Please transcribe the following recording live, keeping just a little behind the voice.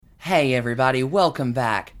Hey everybody, welcome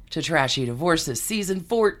back to Trashy Divorces Season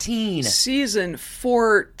 14. Season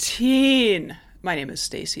 14. My name is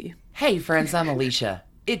Stacy. Hey friends, I'm Alicia.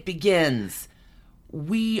 It begins.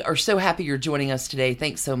 We are so happy you're joining us today.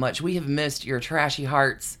 Thanks so much. We have missed your trashy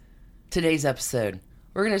hearts. Today's episode,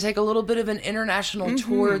 we're going to take a little bit of an international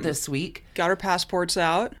tour this week. Got our passports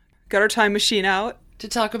out. Got our time machine out. To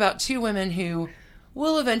talk about two women who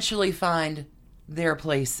will eventually find their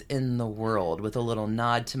place in the world, with a little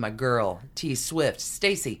nod to my girl, T. Swift.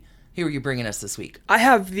 Stacy, who are you bringing us this week? I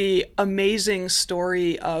have the amazing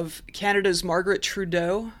story of Canada's Margaret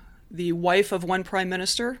Trudeau, the wife of one prime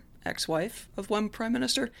minister, ex-wife of one prime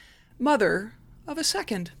minister, mother of a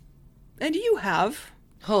second. And you have...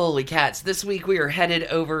 Holy cats. This week we are headed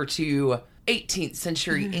over to 18th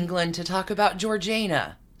century England to talk about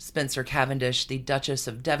Georgiana, Spencer Cavendish, the Duchess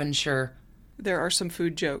of Devonshire. There are some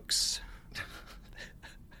food jokes.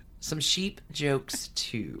 Some sheep jokes,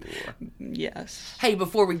 too. Yes. Hey,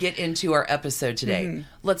 before we get into our episode today,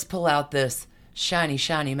 let's pull out this shiny,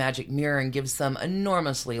 shiny magic mirror and give some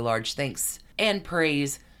enormously large thanks and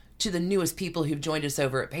praise to the newest people who've joined us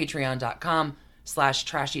over at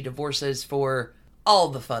patreon.com/trashydivorces for all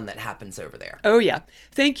the fun that happens over there. Oh, yeah.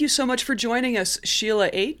 Thank you so much for joining us,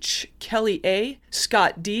 Sheila H., Kelly A.,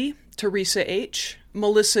 Scott D., Teresa H.,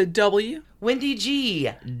 Melissa W., Wendy G.,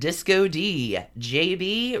 Disco D.,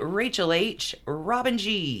 JB, Rachel H., Robin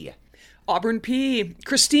G., Auburn P.,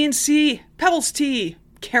 Christine C., Pebbles T.,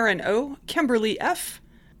 Karen O., Kimberly F.,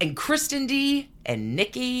 and Kristen D., and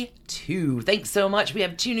Nikki 2. Thanks so much. We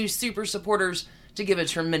have two new super supporters to give a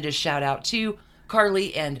tremendous shout out to,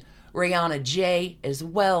 Carly and Rihanna J. as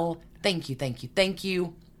well. Thank you, thank you, thank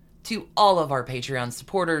you to all of our Patreon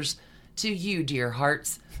supporters, to you, dear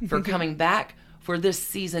hearts, for coming back for this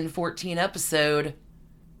season 14 episode.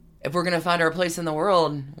 If we're going to find our place in the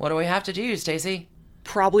world, what do we have to do, Stacy?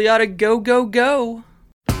 Probably ought to go, go, go.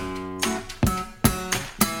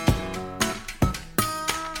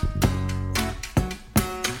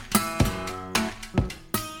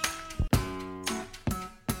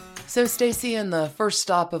 So, Stacy, in the first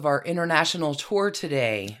stop of our international tour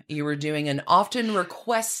today, you were doing an often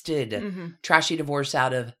requested trashy divorce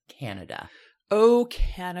out of Canada. Oh,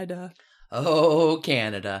 Canada. Oh,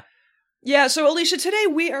 Canada. Yeah, so Alicia, today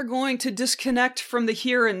we are going to disconnect from the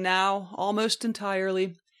here and now almost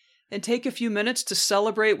entirely and take a few minutes to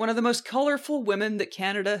celebrate one of the most colorful women that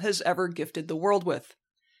Canada has ever gifted the world with.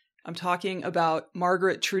 I'm talking about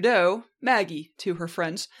Margaret Trudeau, Maggie to her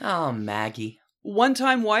friends. Oh, Maggie.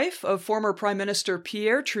 One-time wife of former Prime Minister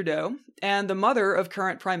Pierre Trudeau and the mother of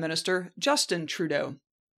current Prime Minister Justin Trudeau.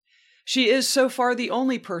 She is so far the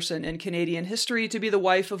only person in Canadian history to be the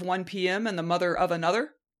wife of one PM and the mother of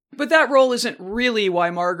another. But that role isn't really why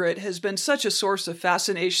Margaret has been such a source of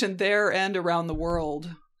fascination there and around the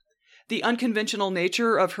world. The unconventional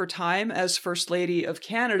nature of her time as First Lady of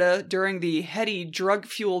Canada during the heady,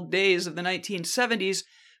 drug-fueled days of the 1970s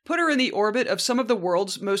put her in the orbit of some of the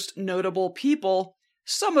world's most notable people,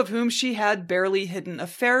 some of whom she had barely hidden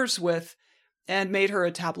affairs with, and made her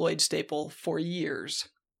a tabloid staple for years.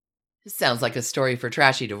 This sounds like a story for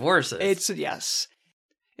trashy divorces. Yes.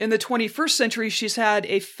 In the 21st century, she's had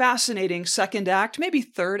a fascinating second act, maybe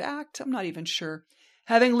third act, I'm not even sure,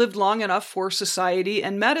 having lived long enough for society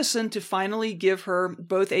and medicine to finally give her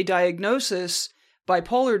both a diagnosis,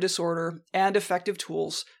 bipolar disorder, and effective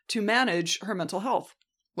tools to manage her mental health.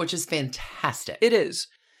 Which is fantastic. It is.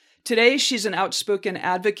 Today, she's an outspoken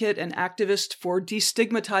advocate and activist for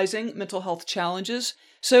destigmatizing mental health challenges.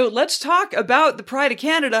 So let's talk about the pride of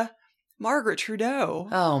Canada, Margaret Trudeau.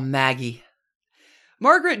 Oh, Maggie.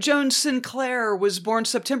 Margaret Jones Sinclair was born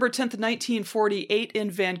September 10th, 1948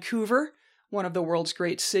 in Vancouver, one of the world's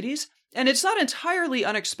great cities, and it's not entirely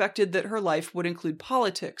unexpected that her life would include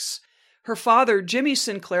politics. Her father, Jimmy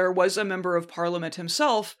Sinclair, was a member of Parliament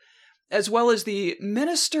himself, as well as the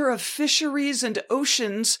Minister of Fisheries and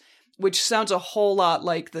Oceans, which sounds a whole lot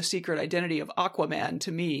like the secret identity of Aquaman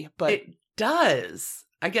to me, but... It does.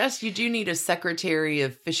 I guess you do need a Secretary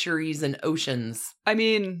of Fisheries and Oceans. I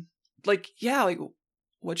mean,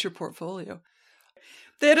 what's your portfolio?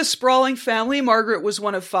 They had a sprawling family. Margaret was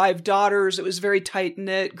one of 5 daughters. It was very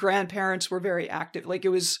tight-knit. Grandparents were very active.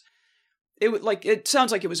 It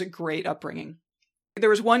sounds like it was a great upbringing.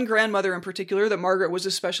 There was one grandmother in particular that Margaret was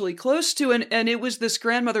especially close to, and it was this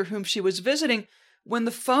grandmother whom she was visiting when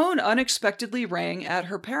the phone unexpectedly rang at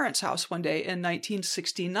her parents' house one day in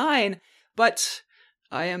 1969. But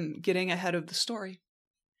I am getting ahead of the story.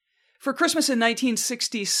 For Christmas in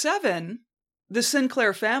 1967, the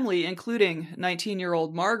Sinclair family, including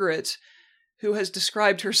 19-year-old Margaret, who has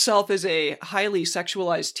described herself as a highly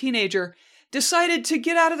sexualized teenager, decided to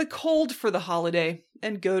get out of the cold for the holiday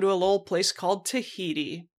and go to a little place called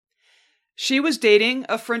Tahiti. She was dating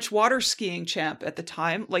a French water skiing champ at the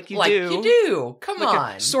time, like you do. Come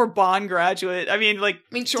on. A Sorbonne graduate.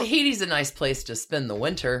 Tahiti's a nice place to spend the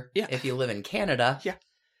winter if you live in Canada. Yeah.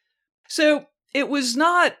 So it was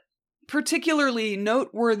not particularly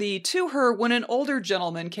noteworthy to her when an older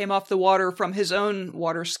gentleman came off the water from his own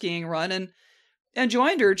water skiing run and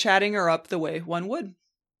joined her, chatting her up the way one would.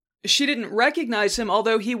 She didn't recognize him,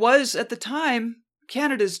 although he was, at the time,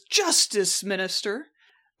 Canada's Justice Minister.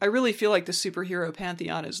 I really feel like the superhero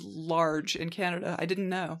pantheon is large in Canada. I didn't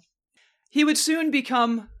know. He would soon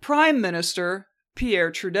become Prime Minister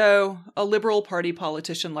Pierre Trudeau, a Liberal Party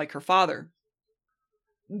politician like her father.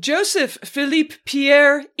 Joseph Philippe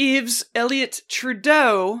Pierre Yves Elliott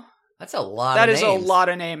Trudeau. That's a lot of names. That is a lot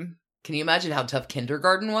of name. Can you imagine how tough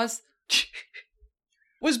kindergarten was?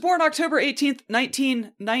 Was born October 18th,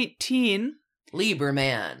 1919.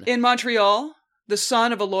 Lieberman. In Montreal, the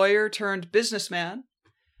son of a lawyer turned businessman.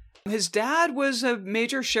 His dad was a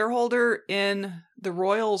major shareholder in the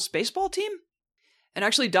Royals baseball team and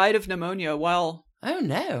actually died of pneumonia while... Oh,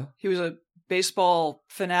 no. He was a baseball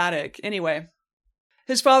fanatic. Anyway,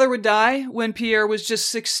 his father would die when Pierre was just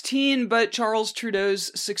 16, but Charles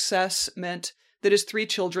Trudeau's success meant that his 3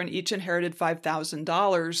 children each inherited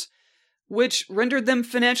 $5,000, which rendered them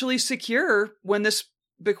financially secure when this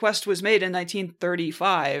bequest was made in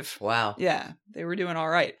 1935. Wow. Yeah, they were doing all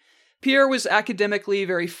right. Pierre was academically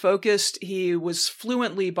very focused. He was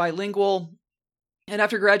fluently bilingual. And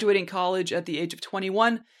after graduating college at the age of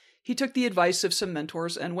 21, he took the advice of some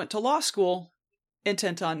mentors and went to law school,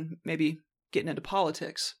 intent on maybe getting into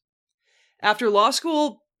politics. After law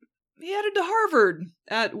school, he headed to Harvard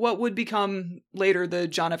at what would become later the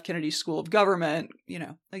John F. Kennedy School of Government.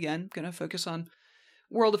 Again, going to focus on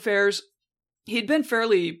world affairs. He'd been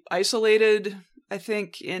fairly isolated, I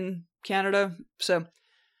think, in Canada, so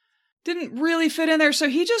didn't really fit in there. So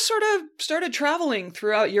he just sort of started traveling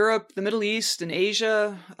throughout Europe, the Middle East, and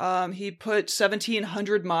Asia. He put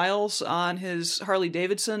 1,700 miles on his Harley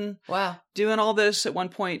Davidson. Wow. Doing all this. At one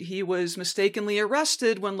point, he was mistakenly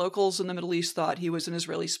arrested when locals in the Middle East thought he was an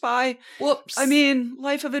Israeli spy. Whoops. I mean,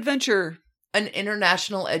 life of adventure. An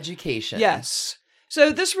international education. Yes.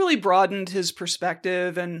 So this really broadened his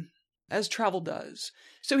perspective, and as travel does.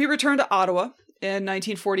 So he returned to Ottawa in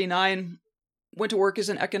 1949, went to work as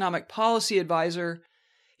an economic policy advisor.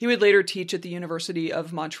 He would later teach at the University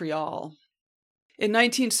of Montreal. In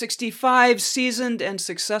 1965, seasoned and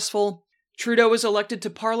successful, Trudeau was elected to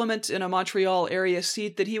Parliament in a Montreal area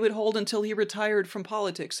seat that he would hold until he retired from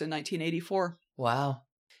politics in 1984. Wow.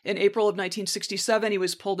 In April of 1967, he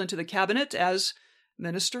was pulled into the cabinet as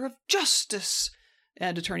Minister of Justice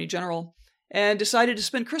and Attorney General, and decided to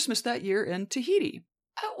spend Christmas that year in Tahiti.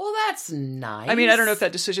 Oh, well, that's nice. I mean, I don't know if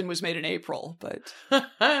that decision was made in April, but...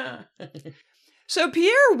 So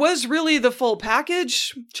Pierre was really the full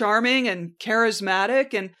package, charming and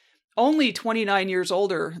charismatic, and only 29 years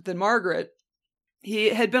older than Margaret. He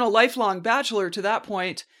had been a lifelong bachelor to that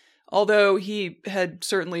point, although he had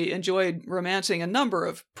certainly enjoyed romancing a number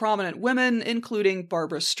of prominent women, including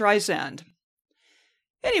Barbara Streisand.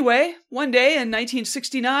 Anyway, one day in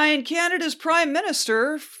 1969, Canada's Prime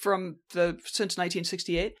Minister since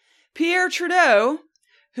 1968, Pierre Trudeau,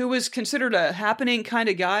 who was considered a happening kind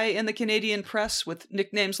of guy in the Canadian press with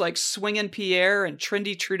nicknames like Swingin' Pierre and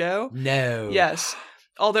Trendy Trudeau. No. Yes.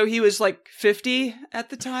 Although he was like 50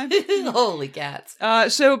 at the time. Holy cats.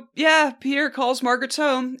 Pierre calls Margaret's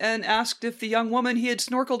home and asked if the young woman he had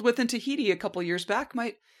snorkeled with in Tahiti a couple years back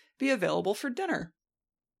might be available for dinner.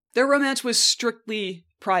 Their romance was strictly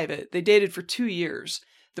private. They dated for 2 years.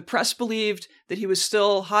 The press believed that he was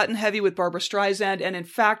still hot and heavy with Barbara Streisand, and in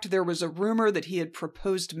fact, there was a rumor that he had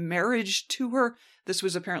proposed marriage to her. This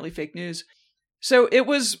was apparently fake news. So it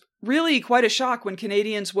was really quite a shock when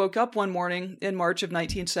Canadians woke up one morning in March of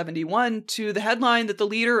 1971 to the headline that the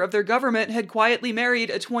leader of their government had quietly married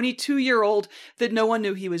a 22-year-old that no one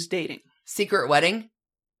knew he was dating. Secret wedding?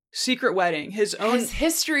 Secret wedding. Has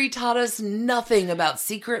history taught us nothing about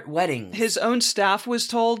secret weddings? His own staff was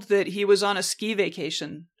told that he was on a ski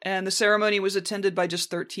vacation, and the ceremony was attended by just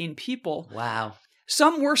 13 people. Wow.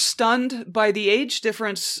 Some were stunned by the age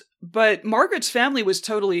difference, but Margaret's family was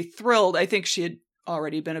totally thrilled. I think she had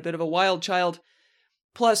already been a bit of a wild child.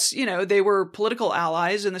 Plus, they were political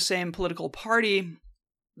allies in the same political party.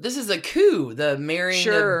 This is a coup, the marrying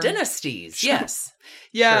of dynasties. Sure. Yes.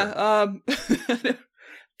 Yeah. Sure.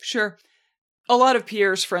 Sure. A lot of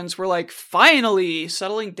Pierre's friends were like, finally,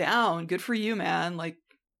 settling down. Good for you, man.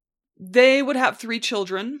 They would have 3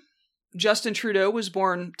 children. Justin Trudeau was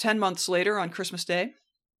born 10 months later on Christmas Day.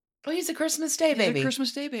 Oh, he's a Christmas Day baby. He's a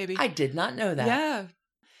Christmas Day baby. I did not know that. Yeah.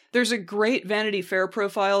 There's a great Vanity Fair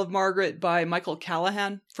profile of Margaret by Michael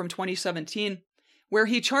Callahan from 2017, where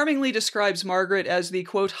he charmingly describes Margaret as the,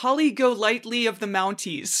 quote, Holly-go-lightly of the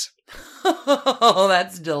Mounties. Oh,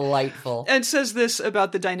 that's delightful. And says this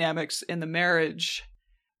about the dynamics in the marriage.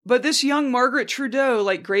 But this young Margaret Trudeau,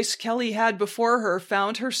 like Grace Kelly had before her,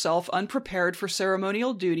 found herself unprepared for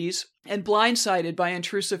ceremonial duties and blindsided by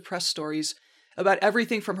intrusive press stories about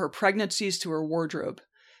everything from her pregnancies to her wardrobe.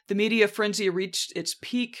 The media frenzy reached its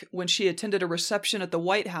peak when she attended a reception at the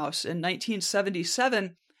White House in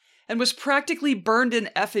 1977 and was practically burned in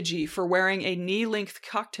effigy for wearing a knee-length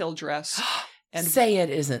cocktail dress. And say it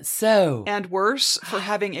isn't so. And worse, for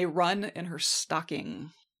having a run in her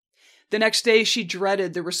stocking. The next day, she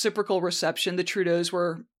dreaded the reciprocal reception the Trudeaus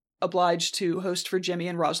were obliged to host for Jimmy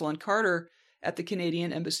and Rosalind Carter at the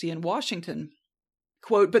Canadian Embassy in Washington.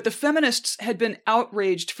 Quote, but the feminists had been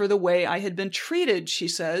outraged for the way I had been treated, she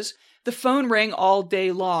says. The phone rang all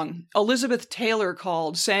day long. Elizabeth Taylor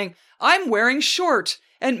called, saying, I'm wearing short.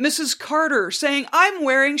 And Mrs. Carter saying, I'm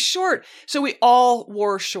wearing short. So we all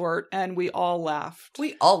wore short, and we all laughed.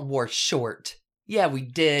 We all wore short. Yeah, we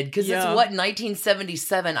did. Because it's what,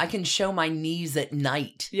 1977? I can show my knees at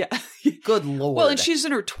night. Yeah. Good Lord. Well, and she's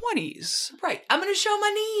in her 20s. Right. I'm going to show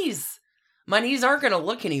my knees. My knees aren't going to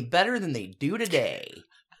look any better than they do today.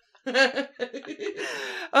 There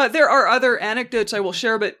are other anecdotes I will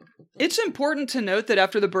share, but it's important to note that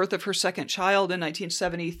after the birth of her second child in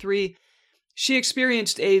 1973, she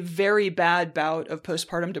experienced a very bad bout of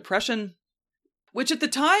postpartum depression, which at the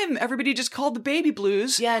time, everybody just called the baby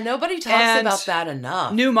blues. Yeah, nobody talks about that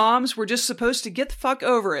enough. New moms were just supposed to get the fuck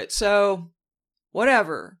over it, so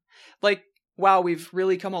whatever. Like, wow, we've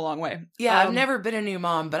really come a long way. Yeah, I've never been a new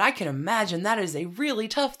mom, but I can imagine that is a really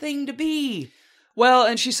tough thing to be. Well,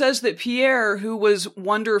 and she says that Pierre, who was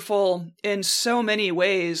wonderful in so many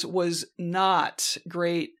ways, was not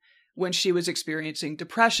great when she was experiencing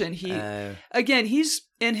depression. He's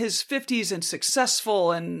in his 50s and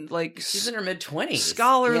successful and like... She's in her mid-20s.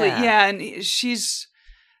 Scholarly, yeah, and she's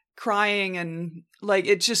crying and like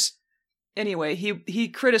it just... Anyway, he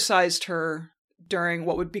criticized her during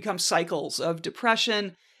what would become cycles of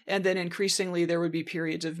depression, and then increasingly there would be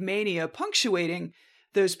periods of mania punctuating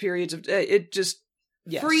those periods of... It just...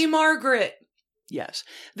 Yes. Free Margaret! Yes.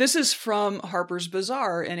 This is from Harper's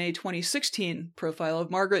Bazaar in a 2016 profile of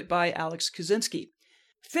Margaret by Alex Kaczynski.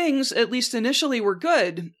 Things, at least initially, were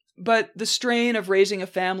good, but the strain of raising a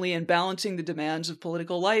family and balancing the demands of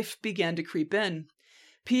political life began to creep in.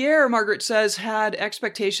 Pierre, Margaret says, had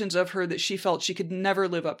expectations of her that she felt she could never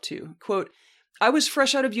live up to. Quote, I was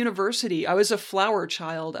fresh out of university. I was a flower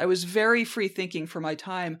child. I was very free-thinking for my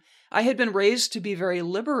time. I had been raised to be very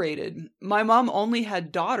liberated. My mom only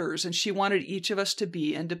had daughters, and she wanted each of us to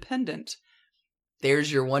be independent. There's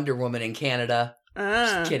your Wonder Woman in Canada.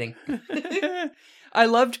 Just kidding. I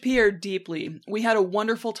loved Pierre deeply. We had a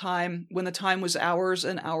wonderful time when the time was ours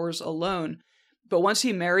and ours alone. But once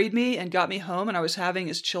he married me and got me home and I was having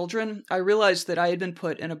his children, I realized that I had been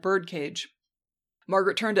put in a birdcage.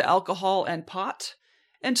 Margaret turned to alcohol and pot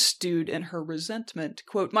and stewed in her resentment.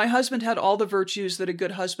 Quote, my husband had all the virtues that a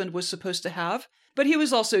good husband was supposed to have, but he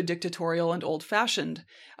was also dictatorial and old-fashioned.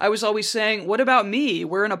 I was always saying, what about me?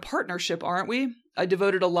 We're in a partnership, aren't we? I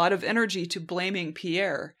devoted a lot of energy to blaming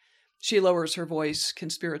Pierre. She lowers her voice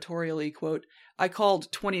conspiratorially, quote, I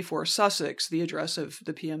called 24 Sussex, the address of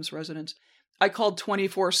the PM's residence. I called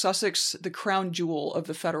 24 Sussex the crown jewel of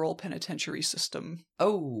the federal penitentiary system.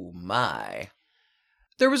 Oh, my.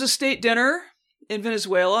 There was a state dinner in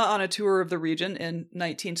Venezuela on a tour of the region in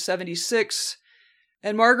 1976,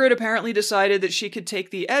 and Margaret apparently decided that she could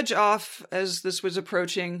take the edge off as this was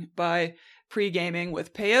approaching by pre-gaming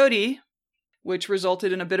with peyote, which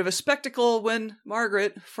resulted in a bit of a spectacle when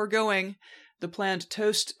Margaret, foregoing the planned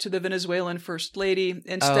toast to the Venezuelan First Lady,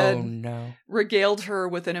 instead regaled her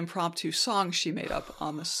with an impromptu song she made up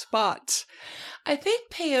on the spot. I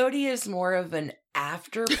think peyote is more of an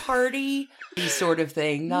after-party sort of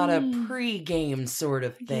thing, not a pre-game sort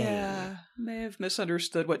of thing. Yeah, may have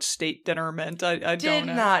misunderstood what state dinner meant. I don't Did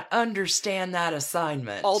know. not understand that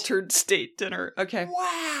assignment. Altered state dinner. Okay.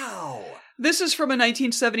 Wow. This is from a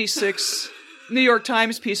 1976 New York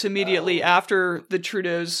Times piece immediately after the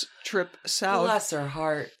Trudeau's trip south. Bless her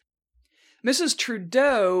heart. Mrs.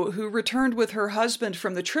 Trudeau, who returned with her husband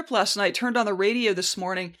from the trip last night, turned on the radio this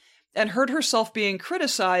morning and heard herself being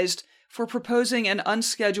criticized for proposing an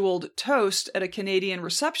unscheduled toast at a Canadian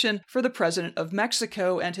reception for the president of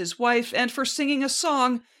Mexico and his wife, and for singing a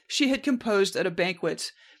song she had composed at a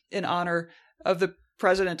banquet in honor of the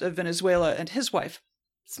president of Venezuela and his wife.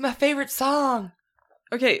 It's my favorite song.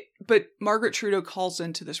 Okay, but Margaret Trudeau calls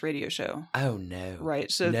into this radio show. Oh, no.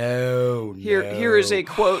 Right, so No. Here is a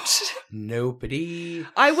quote. Nobody.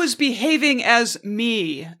 "I was behaving as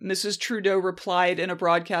me," Mrs. Trudeau replied in a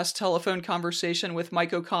broadcast telephone conversation with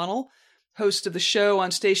Mike O'Connell, host of the show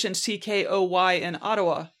on station CKOY in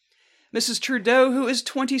Ottawa. Mrs. Trudeau, who is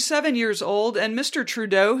 27 years old, and Mr.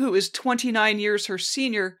 Trudeau, who is 29 years her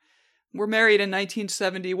senior, were married in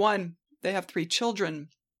 1971. They have 3 children.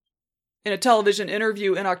 In a television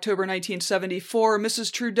interview in October 1974,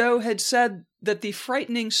 Mrs. Trudeau had said that the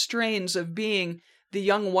frightening strains of being the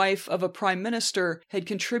young wife of a prime minister had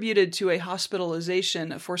contributed to a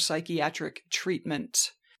hospitalization for psychiatric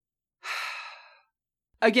treatment.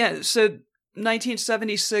 Again, so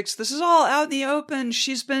 1976, this is all out in the open.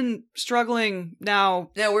 She's been struggling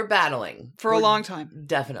now. No, we're battling. For a long time.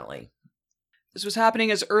 Definitely. This was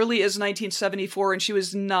happening as early as 1974, and she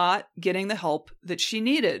was not getting the help that she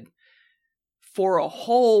needed. For a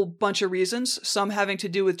whole bunch of reasons, some having to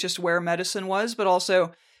do with just where medicine was, but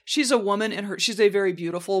also she's a woman she's a very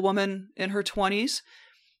beautiful woman in her 20s.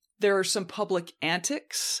 There are some public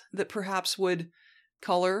antics that perhaps would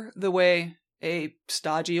color the way a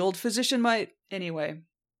stodgy old physician might. Anyway,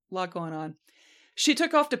 a lot going on. She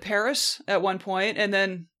took off to Paris at one point and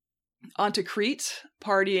then on to Crete,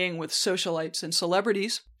 partying with socialites and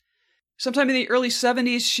celebrities. Sometime in the early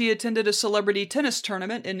 70s, she attended a celebrity tennis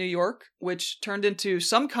tournament in New York, which turned into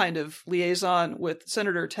some kind of liaison with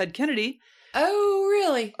Senator Ted Kennedy. Oh,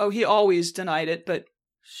 really? Oh, he always denied it, but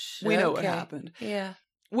we know what happened. Yeah.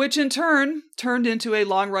 Which in turn turned into a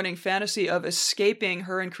long-running fantasy of escaping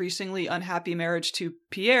her increasingly unhappy marriage to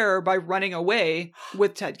Pierre by running away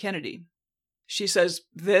with Ted Kennedy. She says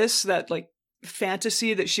that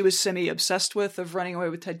fantasy that she was semi-obsessed with of running away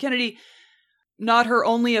with Ted Kennedy, not her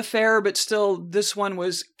only affair, but still, this one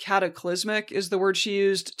was cataclysmic, is the word she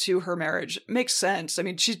used, to her marriage. Makes sense. I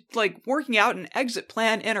mean, she's working out an exit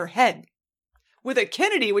plan in her head with a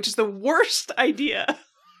Kennedy, which is the worst idea.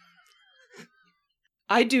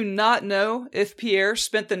 I do not know if Pierre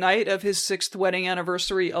spent the night of his 6th wedding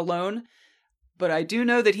anniversary alone, but I do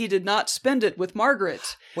know that he did not spend it with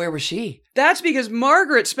Margaret. Where was she? That's because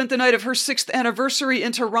Margaret spent the night of her 6th anniversary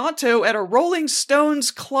in Toronto at a Rolling Stones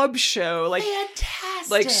club show.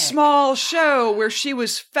 Fantastic. Small show where she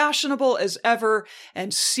was fashionable as ever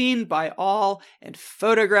and seen by all and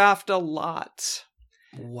photographed a lot.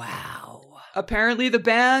 Wow. Apparently the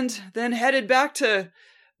band then headed back to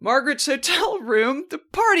Margaret's hotel room to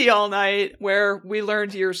party all night, where we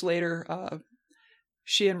learned years later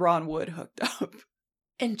she and Ron Wood hooked up.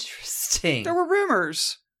 Interesting. There were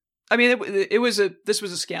rumors. I mean, this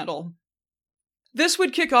was a scandal. This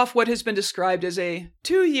would kick off what has been described as a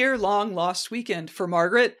 2-year-long lost weekend for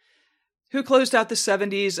Margaret, who closed out the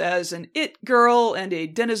 70s as an it girl and a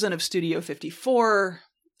denizen of Studio 54.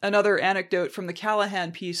 Another anecdote from the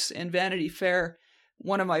Callahan piece in Vanity Fair.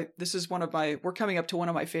 We're coming up to one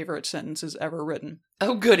of my favorite sentences ever written.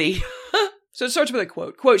 Oh, goody. So it starts with a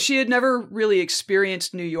quote. Quote, "She had never really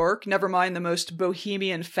experienced New York, never mind the most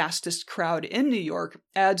bohemian, fastest crowd in New York,"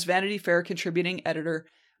 adds Vanity Fair contributing editor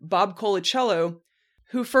Bob Colicello,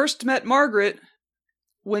 who first met Margaret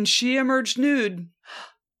when she emerged nude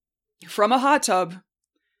from a hot tub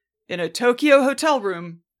in a Tokyo hotel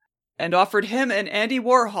room and offered him and Andy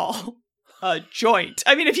Warhol a joint.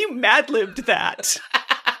 I mean, if you mad-libbed that.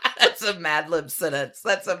 That's a mad-lib sentence.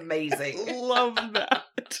 That's amazing. Love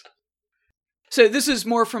that. So this is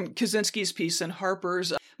more from Kaczynski's piece in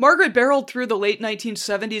Harper's. Margaret barreled through the late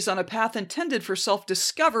 1970s on a path intended for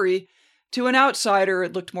self-discovery. To an outsider,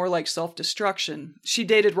 it looked more like self-destruction. She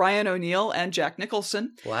dated Ryan O'Neal and Jack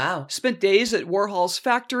Nicholson. Wow. Spent days at Warhol's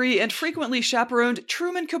factory and frequently chaperoned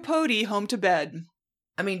Truman Capote home to bed.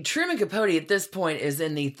 I mean, Truman Capote at this point is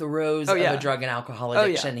in the throes of a drug and alcohol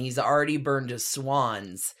addiction. He's already burned his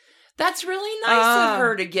swans. That's really nice of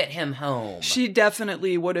her to get him home. She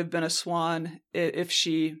definitely would have been a swan if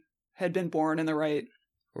she had been born in the right.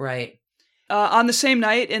 Right. On the same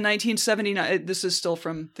night in 1979, this is still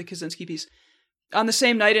from the Kaczynski piece. On the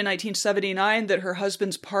same night in 1979 that her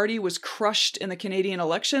husband's party was crushed in the Canadian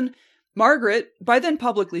election, Margaret, by then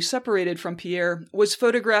publicly separated from Pierre, was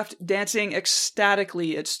photographed dancing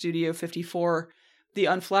ecstatically at Studio 54. The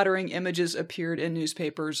unflattering images appeared in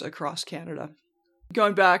newspapers across Canada.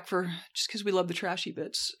 Going back just because we love the trashy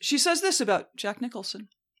bits. She says this about Jack Nicholson.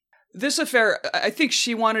 This affair, I think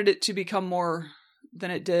she wanted it to become more than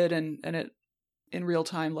it did, and it, in real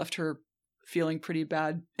time, left her feeling pretty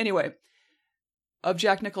bad. Anyway, of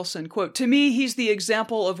Jack Nicholson, quote, "To me, he's the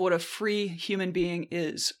example of what a free human being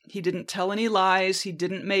is. He didn't tell any lies. He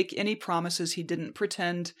didn't make any promises. He didn't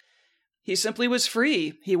pretend. He simply was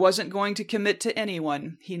free. He wasn't going to commit to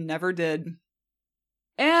anyone. He never did.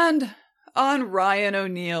 And on Ryan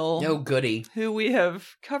O'Neill. No goody. Who we have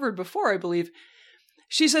covered before, I believe.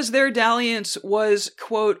 She says their dalliance was,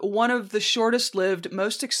 quote, one of the shortest-lived,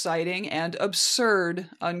 most exciting, and absurd,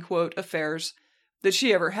 unquote, affairs that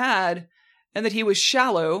she ever had, and that he was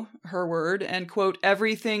shallow, her word, and, quote,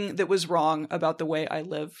 everything that was wrong about the way I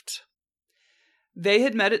lived. They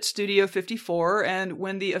had met at Studio 54, and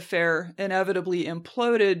when the affair inevitably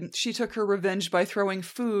imploded, she took her revenge by throwing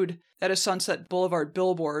food at a Sunset Boulevard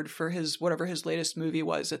billboard for whatever his latest movie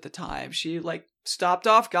was at the time. She, stopped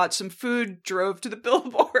off, got some food, drove to the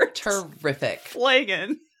billboard. Terrific.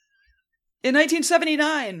 Flangin'. In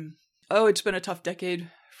 1979, it's been a tough decade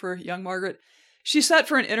for young Margaret. She sat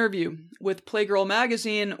for an interview with Playgirl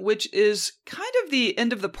magazine, which is kind of the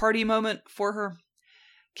end of the party moment for her.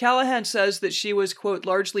 Callahan says that she was, quote,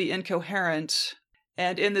 largely incoherent,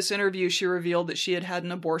 and in this interview she revealed that she had had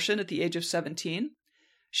an abortion at the age of 17.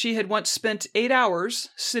 She had once spent 8 hours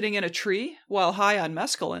sitting in a tree while high on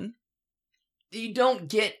mescaline. You don't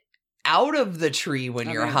get out of the tree when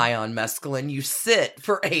you're high on mescaline. You sit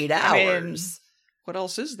for 8 hours. What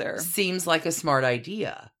else is there? Seems like a smart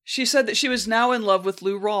idea. She said that she was now in love with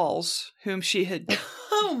Lou Rawls, whom she had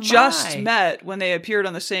just met when they appeared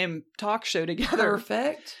on the same talk show together.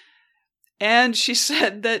 Perfect. And she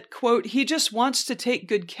said that, quote, he just wants to take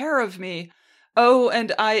good care of me. Oh,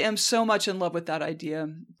 and I am so much in love with that idea.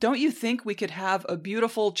 Don't you think we could have a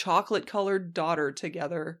beautiful chocolate-colored daughter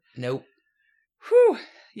together? Nope. Whew.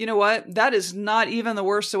 You know what? That is not even the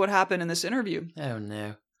worst of what happened in this interview. Oh,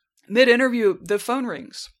 no. Mid-interview, the phone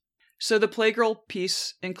rings. So the Playgirl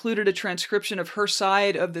piece included a transcription of her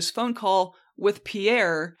side of this phone call with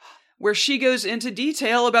Pierre, where she goes into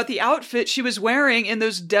detail about the outfit she was wearing in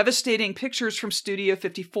those devastating pictures from Studio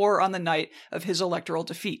 54 on the night of his electoral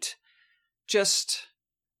defeat. Just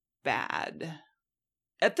bad.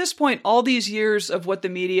 At this point, all these years of what the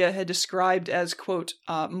media had described as, quote,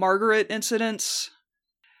 Margaret incidents.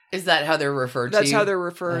 Is that how they're referred to? That's how they're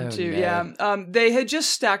referred to, no. yeah. They had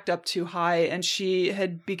just stacked up too high, and she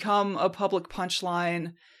had become a public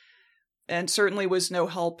punchline, and certainly was no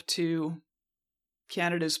help to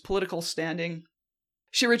Canada's political standing.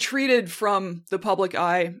 She retreated from the public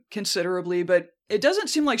eye considerably, but it doesn't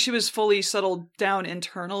seem like she was fully settled down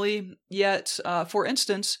internally yet. For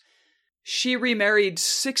instance, she remarried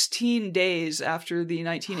 16 days after the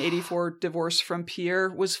 1984 divorce from Pierre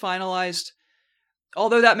was finalized.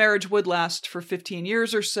 Although that marriage would last for 15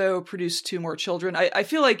 years or so, produced 2 more children. I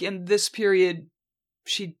feel like in this period,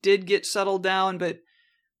 she did get settled down, but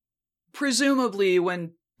presumably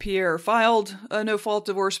when Pierre filed a no-fault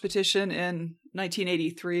divorce petition in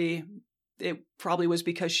 1983, it probably was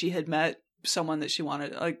because she had met someone that she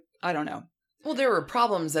wanted. I don't know. Well, there were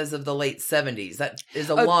problems as of the late 70s. That is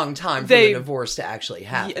a long time for the divorce to actually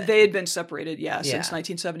happen. They had been separated, since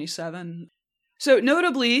 1977. So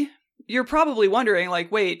notably, you're probably wondering,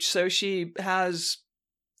 wait, so she has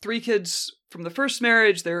 3 kids from the first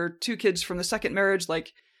marriage, there are 2 kids from the second marriage,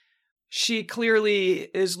 she clearly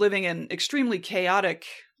is living an extremely chaotic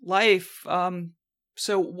life.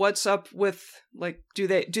 So what's up with, do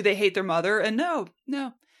they hate their mother? And no,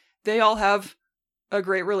 they all have a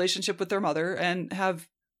great relationship with their mother and have,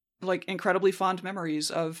 incredibly fond memories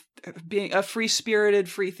of being a free-spirited,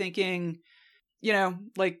 free-thinking,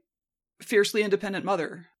 fiercely independent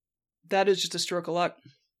mother. That is just a stroke of luck.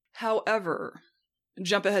 However,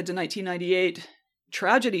 jump ahead to 1998,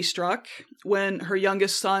 tragedy struck when her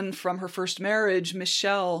youngest son from her first marriage,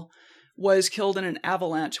 Michel, was killed in an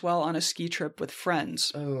avalanche while on a ski trip with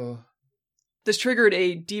friends. Oh. This triggered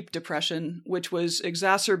a deep depression, which was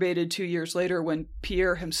exacerbated 2 years later when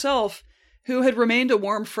Pierre himself, who had remained a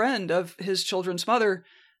warm friend of his children's mother,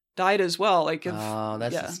 died as well.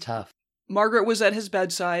 That's just tough. Margaret was at his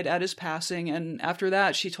bedside at his passing, and after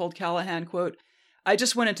that, she told Callahan, quote, I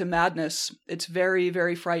just went into madness. It's very,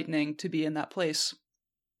 very frightening to be in that place.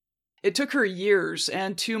 It took her years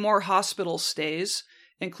and 2 more hospital stays,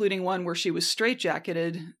 including one where she was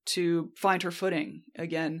straitjacketed, to find her footing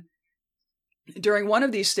again. During one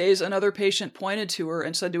of these stays, another patient pointed to her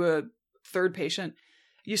and said to a third patient,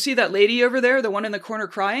 you see that lady over there, the one in the corner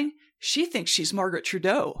crying? She thinks she's Margaret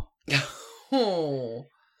Trudeau. Oh.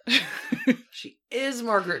 She is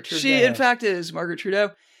Margaret Trudeau. She, in fact, is Margaret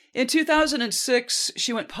Trudeau. In 2006,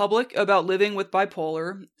 she went public about living with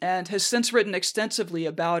bipolar and has since written extensively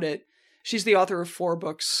about it. She's the author of 4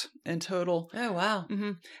 books in total. Oh, wow.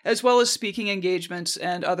 Mm-hmm. As well as speaking engagements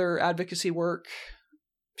and other advocacy work.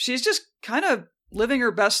 She's just kind of living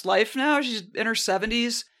her best life now. She's in her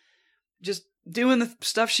 70s, just doing the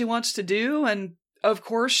stuff she wants to do. And Of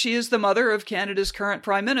course, she is the mother of Canada's current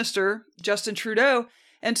Prime Minister, Justin Trudeau,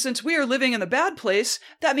 and since we are living in the bad place,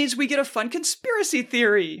 that means we get a fun conspiracy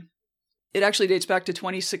theory. It actually dates back to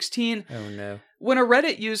 2016. Oh no. When a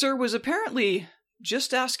Reddit user was apparently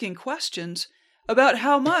just asking questions about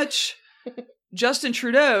how much Justin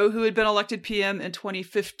Trudeau, who had been elected PM in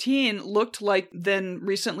 2015, looked like then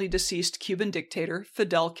recently deceased Cuban dictator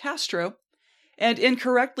Fidel Castro, and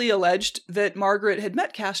incorrectly alleged that Margaret had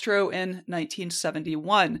met Castro in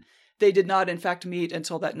 1971. They did not, in fact, meet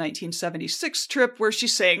until that 1976 trip where she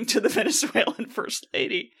sang to the Venezuelan First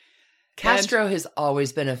Lady. Castro has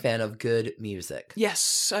always been a fan of good music.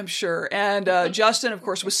 Yes, I'm sure. And Justin, of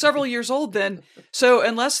course, was several years old then. So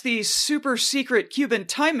unless the super secret Cuban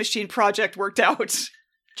time machine project worked out.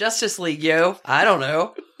 Justice League, yo. I don't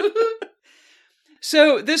know.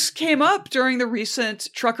 So this came up during the recent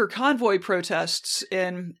trucker convoy protests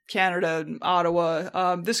in Canada,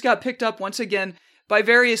 Ottawa. This got picked up once again by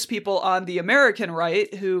various people on the American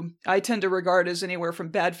right, who I tend to regard as anywhere from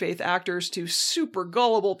bad faith actors to super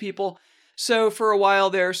gullible people. So for a while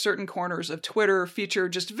there, certain corners of Twitter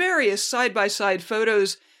featured just various side-by-side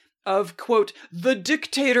photos of, quote, the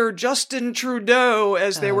dictator Justin Trudeau,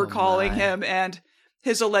 as they were calling him, and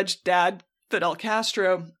his alleged dad, Fidel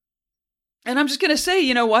Castro. And I'm just going to say,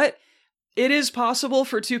 you know what? It is possible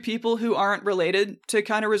for two people who aren't related to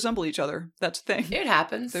kind of resemble each other. That's the thing. It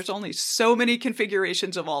happens. There's only so many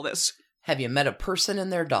configurations of all this. Have you met a person and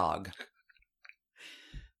their dog?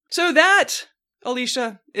 So that,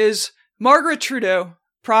 Alicia, is Margaret Trudeau,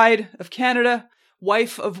 pride of Canada,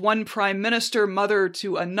 wife of one prime minister, mother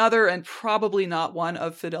to another, and probably not one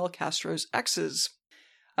of Fidel Castro's exes.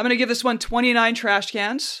 I'm going to give this one 29 trash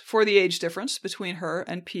cans for the age difference between her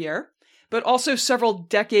and Pierre, but also several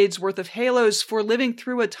decades worth of halos for living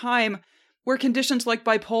through a time where conditions like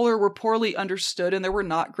bipolar were poorly understood and there were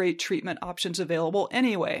not great treatment options available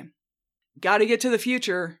anyway. Gotta get to the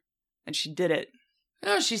future, and she did it.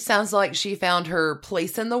 She sounds like she found her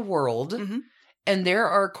place in the world, and there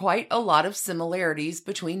are quite a lot of similarities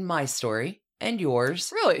between my story and yours.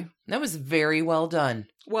 Really? That was very well done.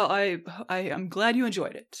 Well, I'm glad you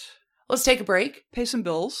enjoyed it. Let's take a break. Pay some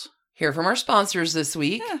bills. Hear from our sponsors this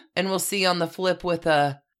week, and we'll see you on the flip with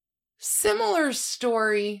a similar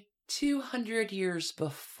story 200 years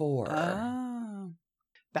before.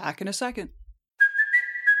 Back in a second.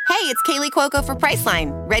 Hey, it's Kaylee Cuoco for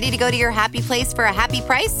Priceline. Ready to go to your happy place for a happy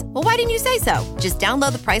price? Well, why didn't you say so? Just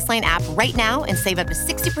download the Priceline app right now and save up to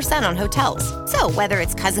 60% on hotels. So whether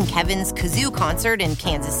it's Cousin Kevin's Kazoo Concert in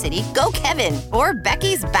Kansas City, go Kevin, or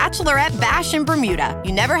Becky's Bachelorette Bash in Bermuda,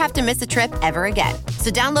 you never have to miss a trip ever again.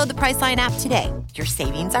 So download the Priceline app today. Your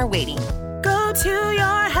savings are waiting. Go to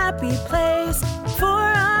your happy place for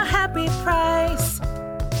a happy price.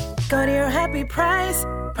 Go to your happy price,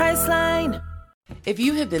 Priceline. If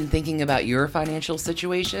you have been thinking about your financial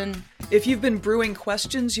situation, if you've been brewing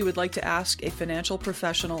questions you would like to ask a financial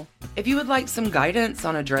professional, if you would like some guidance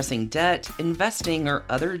on addressing debt, investing, or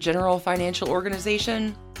other general financial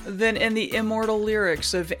organization, then in the immortal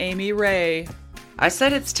lyrics of Amy Ray, I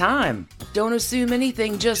said it's time. Don't assume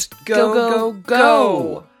anything, just go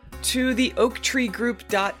to the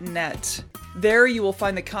oaktreegroup.net. There you will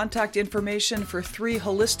find the contact information for 3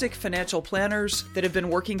 holistic financial planners that have been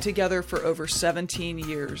working together for over 17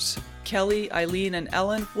 years. Kelly, Eileen, and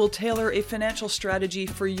Ellen will tailor a financial strategy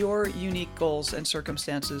for your unique goals and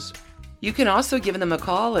circumstances. You can also give them a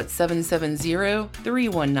call at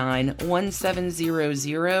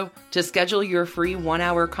 770-319-1700 to schedule your free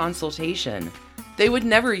 1-hour consultation. They would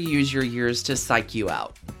never use your years to psych you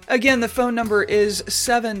out. Again, the phone number is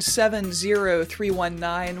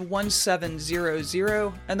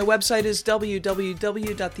 770-319-1700, and the website is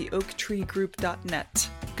www.theoaktreegroup.net.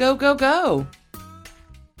 Go!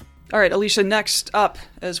 All right, Alicia, next up,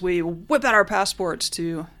 as we whip out our passports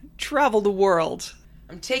to travel the world.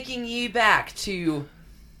 I'm taking you back to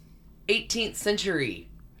 18th century,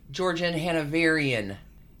 Georgian Hanoverian,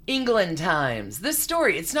 England times. This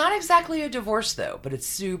story, it's not exactly a divorce though, but it's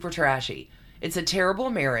super trashy. It's a terrible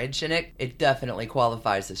marriage, and it definitely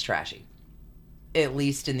qualifies as trashy. At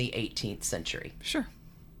least in the 18th century. Sure.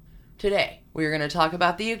 Today, we're going to talk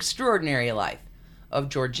about the extraordinary life of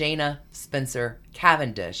Georgiana Spencer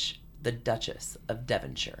Cavendish, the Duchess of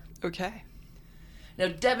Devonshire. Okay. Now,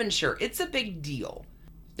 Devonshire, it's a big deal.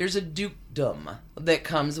 There's a dukedom that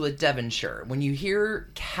comes with Devonshire. When you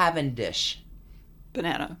hear Cavendish...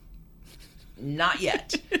 Banana. Not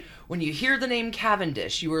yet. When you hear the name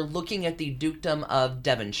Cavendish, you are looking at the dukedom of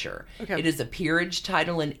Devonshire. Okay. It is a peerage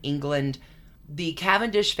title in England. The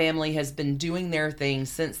Cavendish family has been doing their thing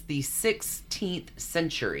since the 16th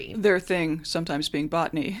century. Their thing sometimes being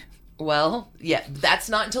botany. Well, yeah, that's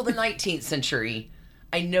not until the 19th century.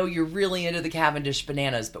 I know you're really into the Cavendish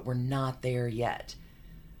bananas, but we're not there yet.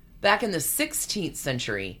 Back in the 16th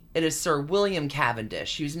century, it is Sir William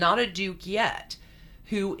Cavendish, who's not a duke yet,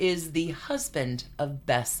 who is the husband of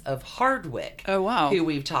Bess of Hardwicke. Oh, wow. Who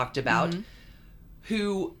we've talked about.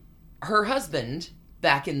 Who, her husband,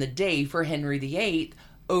 back in the day for Henry VIII,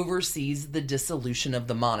 oversees the dissolution of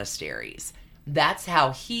the monasteries. That's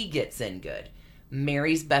how he gets in good.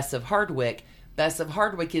 Marries Bess of Hardwicke. Bess of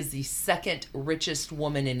Hardwicke is the second richest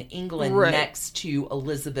woman in England, next to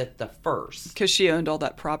Elizabeth I. Because she owned all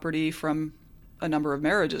that property from a number of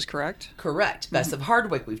marriages, correct? Correct. Bess of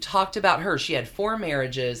Hardwicke, we've talked about her. She had 4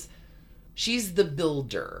 marriages. She's the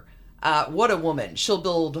builder. What a woman. She'll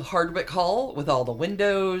build Hardwicke Hall with all the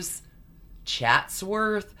windows.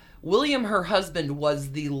 Chatsworth. William, her husband,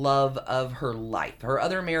 was the love of her life. Her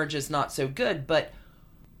other marriage is not so good, but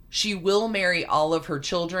she will marry all of her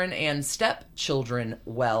children and stepchildren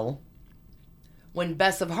well. When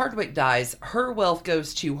Bess of Hardwicke dies, her wealth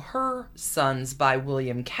goes to her sons by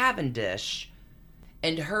William Cavendish,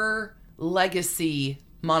 and her legacy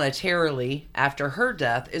monetarily after her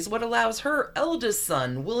death is what allows her eldest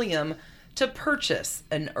son, William, to purchase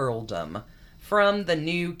an earldom from the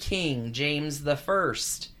new king, James I,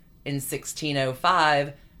 in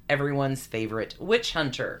 1605, everyone's favorite witch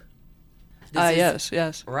hunter.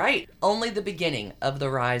 Yes. Right. Only the beginning of the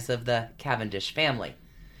rise of the Cavendish family.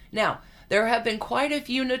 Now, there have been quite a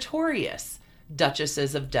few notorious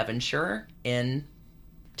Duchesses of Devonshire in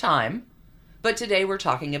time, but today we're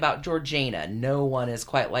talking about Georgiana. No one is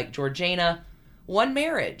quite like Georgiana. 1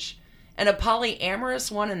 marriage, and a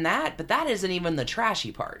polyamorous one in that, but that isn't even the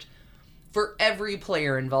trashy part. For every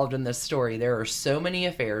player involved in this story, there are so many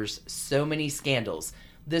affairs, so many scandals.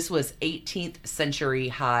 This was 18th century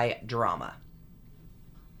high drama.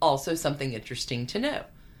 Also, something interesting to know.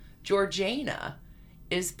 Georgiana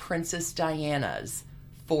is Princess Diana's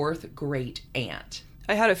 4th great aunt.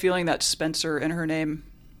 I had a feeling that Spencer in her name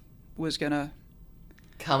was gonna...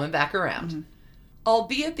 Coming back around.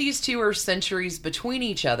 Albeit these two are centuries between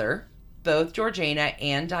each other, both Georgiana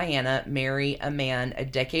and Diana marry a man a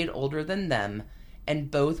decade older than them, and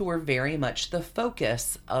both were very much the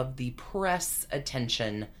focus of the press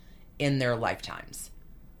attention in their lifetimes.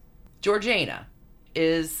 Georgiana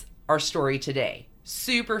is our story today.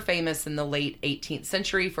 Super famous in the late 18th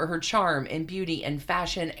century for her charm and beauty and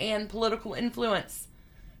fashion and political influence.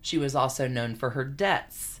 She was also known for her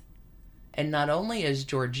debts. And not only is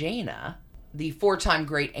Georgiana the 4-time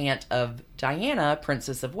great aunt of Diana,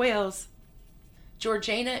 Princess of Wales,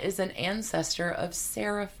 Georgiana is an ancestor of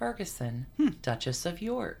Sarah Ferguson, Duchess of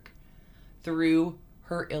York, through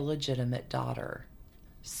her illegitimate daughter.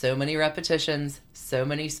 So many repetitions, so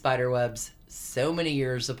many spiderwebs, so many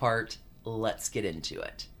years apart. Let's get into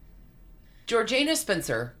it. Georgiana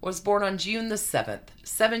Spencer was born on June the 7th,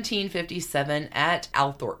 1757 at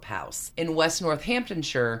Althorpe House in West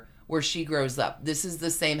Northamptonshire, where she grows up. This is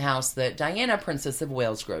the same house that Diana, Princess of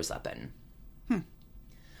Wales, grows up in.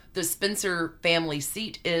 The Spencer family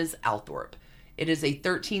seat is Althorpe. It is a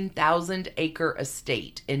 13,000-acre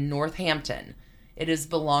estate in Northampton. It has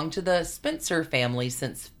belonged to the Spencer family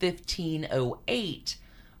since 1508,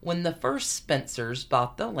 when the first Spencers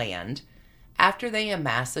bought the land after they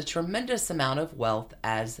amassed a tremendous amount of wealth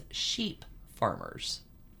as sheep farmers.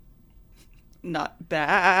 Not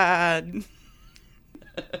bad.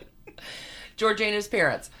 Georgiana's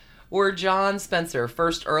parents were John Spencer,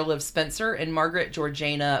 1st Earl of Spencer, and Margaret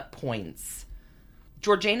Georgiana Poyntz.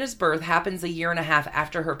 Georgiana's birth happens a year and a half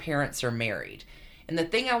after her parents are married. And the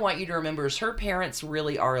thing I want you to remember is her parents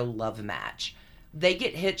really are a love match. They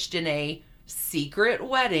get hitched in a secret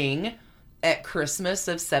wedding at Christmas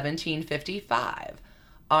of 1755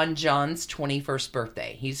 on John's 21st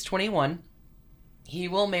birthday. He's 21. He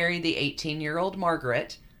will marry the 18-year-old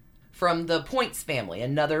Margaret from the Poyntz family,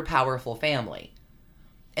 another powerful family.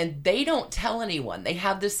 And they don't tell anyone. They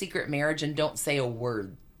have this secret marriage and don't say a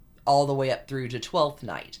word all the way up through to 12th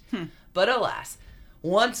night. But alas,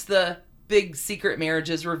 once the big secret marriage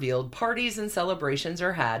is revealed, parties and celebrations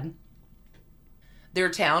are had. Their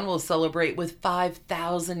town will celebrate with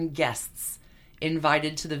 5,000 guests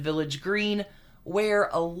invited to the village green, where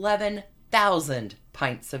 11,000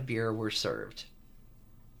 pints of beer were served.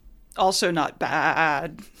 Also not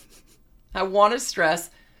bad. I want to stress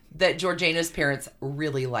that Georgiana's parents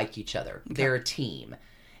really like each other. Okay. They're a team.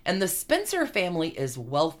 And the Spencer family is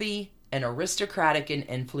wealthy and aristocratic and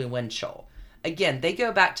influential. Again, they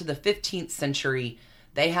go back to the 15th century.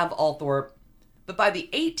 They have Althorpe. But by the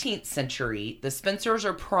 18th century, the Spencers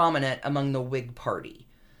are prominent among the Whig Party.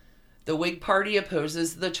 The Whig Party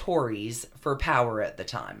opposes the Tories for power at the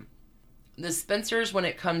time. The Spencers, when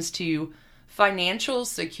it comes to financial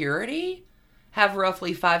security, have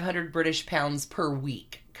roughly 500 British pounds per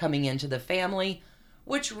week coming into the family,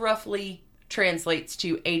 which roughly translates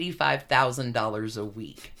to $85,000 a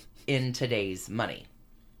week in today's money.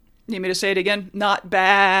 Need me to say it again? Not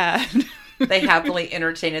bad. They happily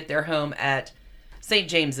entertain at their home at St.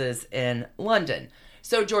 James's in London.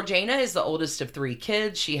 So Georgiana is the oldest of 3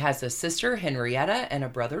 kids. She has a sister, Henrietta, and a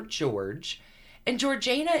brother, George. And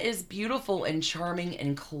Georgiana is beautiful and charming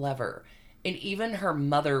and clever. And even her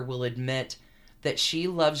mother will admit that she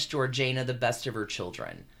loves Georgiana the best of her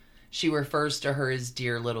children. She refers to her as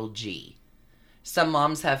dear little G. Some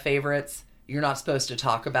moms have favorites. You're not supposed to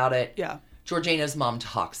talk about it. Yeah. Georgiana's mom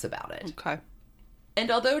talks about it. Okay. And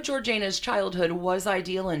although Georgiana's childhood was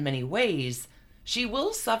ideal in many ways, she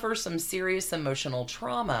will suffer some serious emotional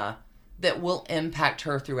trauma that will impact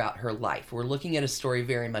her throughout her life. We're looking at a story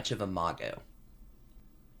very much of imago.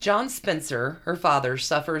 John Spencer, her father,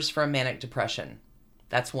 suffers from manic depression.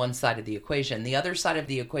 That's one side of the equation. The other side of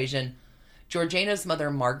the equation, Georgiana's mother,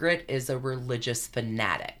 Margaret, is a religious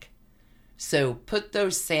fanatic. So put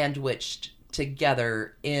those sandwiched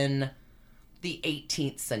together in the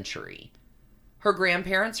 18th century. Her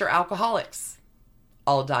grandparents are alcoholics.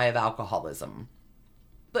 All die of alcoholism.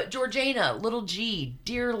 But Georgiana, little G,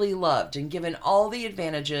 dearly loved and given all the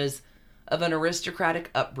advantages of an aristocratic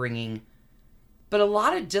upbringing, but a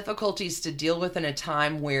lot of difficulties to deal with in a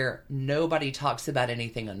time where nobody talks about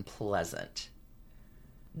anything unpleasant.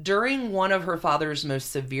 During one of her father's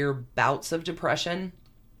most severe bouts of depression,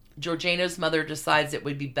 Georgiana's mother decides it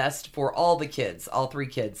would be best for all the kids, all 3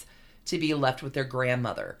 kids, to be left with their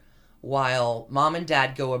grandmother, while mom and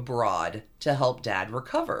dad go abroad to help dad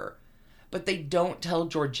recover. But they don't tell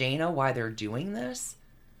Georgiana why they're doing this,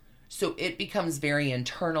 so it becomes very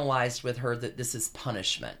internalized with her that this is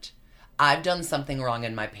punishment. I've done something wrong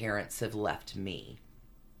and my parents have left me.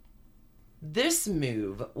 This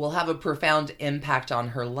move will have a profound impact on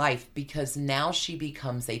her life because now she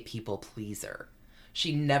becomes a people pleaser.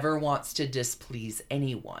 She never wants to displease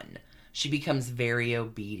anyone. She becomes very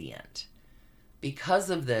obedient. Because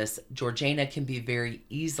of this, Georgiana can be very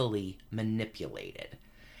easily manipulated.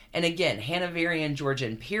 And again, Hanoverian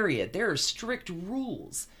Georgian period, there are strict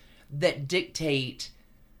rules that dictate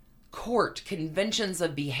court conventions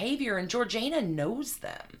of behavior, and Georgiana knows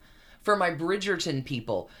them. For my Bridgerton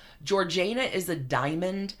people, Georgiana is a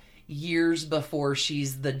diamond years before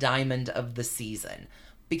she's the diamond of the season.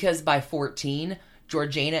 Because by 14,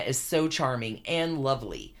 Georgiana is so charming and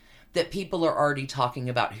lovely that people are already talking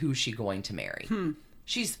about who's she going to marry.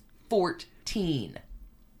 She's 14.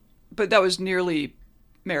 But that was nearly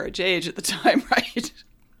marriage age at the time, right?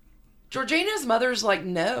 Georgiana's mother's like,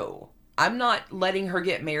 no, I'm not letting her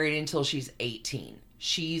get married until she's 18.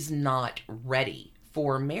 She's not ready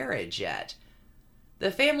for marriage yet.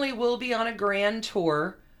 The family will be on a grand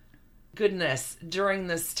tour, goodness, during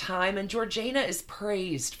this time, and Georgiana is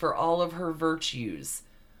praised for all of her virtues.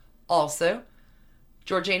 Also,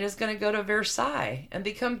 Georgiana's going to go to Versailles and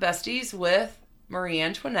become besties with Marie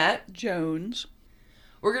Antoinette. Jones.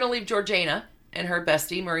 We're going to leave Georgiana and her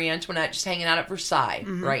bestie, Marie Antoinette, just hanging out at Versailles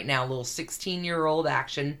right now. Little 16-year-old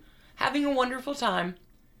action. Having a wonderful time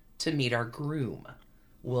to meet our groom,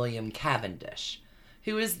 William Cavendish,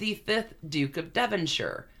 who is the 5th Duke of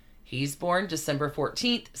Devonshire. He's born December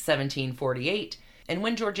 14th, 1748. And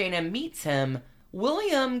when Georgiana meets him,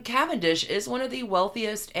 William Cavendish is one of the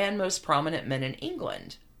wealthiest and most prominent men in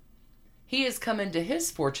England. He has come into his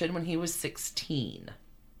fortune when he was 16.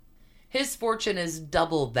 His fortune is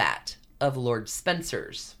double that of Lord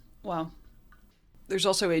Spencer's. Wow. There's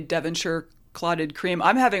also a Devonshire clotted cream.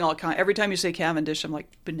 I'm having all kind. Every time you say Cavendish, I'm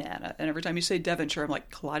like banana. And every time you say Devonshire, I'm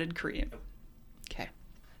like clotted cream. Okay.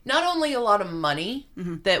 Not only a lot of money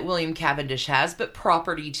that William Cavendish has, but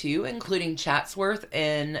property too, including Chatsworth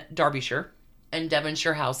in Derbyshire and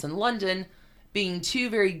Devonshire House in London, being 2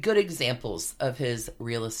 very good examples of his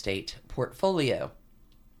real estate portfolio.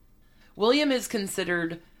 William is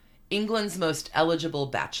considered England's most eligible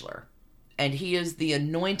bachelor, and he is the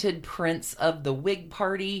anointed prince of the Whig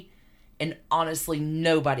party, and honestly,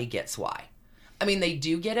 nobody gets why. I mean, they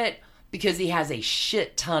do get it because he has a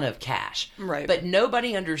shit ton of cash. Right. But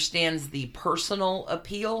nobody understands the personal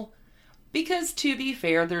appeal because, to be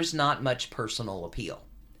fair, there's not much personal appeal.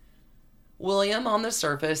 William, on the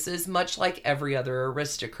surface, is much like every other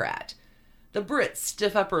aristocrat. The Brits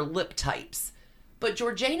stiff upper lip types. But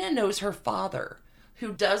Georgiana knows her father,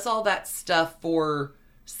 who does all that stuff for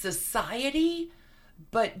society.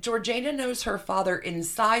 But Georgiana knows her father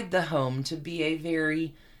inside the home to be a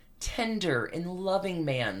very tender and loving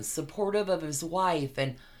man, supportive of his wife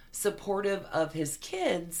and supportive of his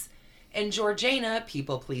kids, And Georgiana,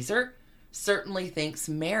 people pleaser, certainly thinks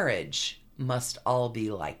marriage must all be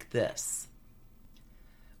like this.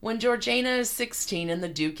 When Georgiana is 16 and the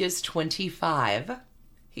Duke is 25,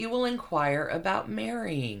 he will inquire about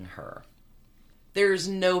marrying her. There's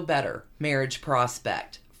no better marriage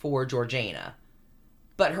prospect for Georgiana.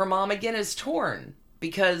 But her mom again is torn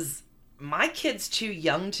because my kid's too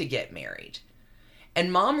young to get married.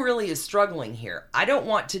 And mom really is struggling here. I don't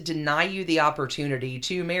want to deny you the opportunity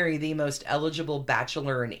to marry the most eligible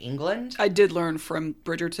bachelor in England. I did learn from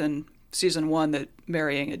Bridgerton season 1 that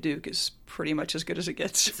marrying a duke is pretty much as good as it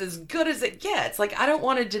gets. It's as good as it gets. Like, I don't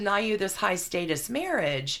want to deny you this high status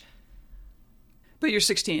marriage. But you're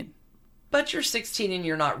 16. But you're 16 and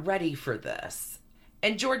you're not ready for this.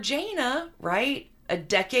 And Georgiana, right, a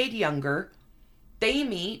decade younger, they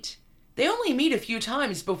only meet a few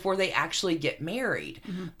times before they actually get married.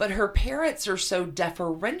 Mm-hmm. But her parents are so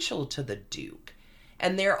deferential to the Duke.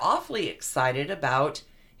 And they're awfully excited about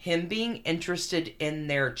him being interested in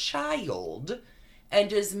their child.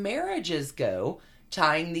 And as marriages go,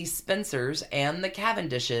 tying the Spencers and the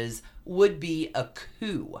Cavendishes would be a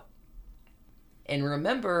coup. And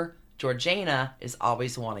remember, Georgiana is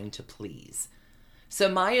always wanting to please. So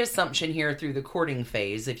my assumption here through the courting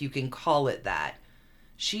phase, if you can call it that,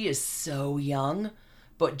 she is so young,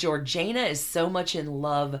 but Georgiana is so much in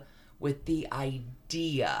love with the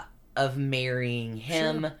idea of marrying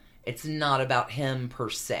him. Sure. It's not about him per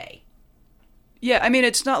se. Yeah, I mean,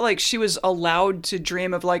 it's not like she was allowed to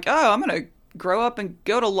dream of like, oh, I'm going to grow up and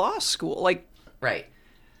go to law school. Like, right.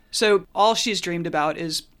 So all she's dreamed about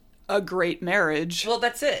is a great marriage. Well,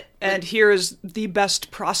 that's it. And here is the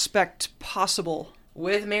best prospect possible.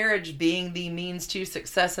 With marriage being the means to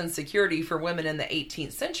success and security for women in the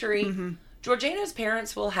 18th century, mm-hmm. Georgiana's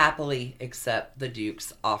parents will happily accept the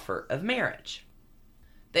Duke's offer of marriage.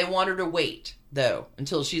 They want her to wait, though,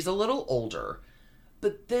 until she's a little older.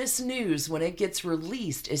 But this news, when it gets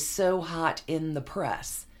released, is so hot in the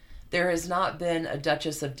press. There has not been a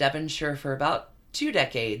Duchess of Devonshire for about 2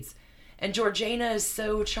 decades, and Georgiana is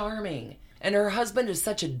so charming. And her husband is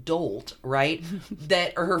such a dolt, right?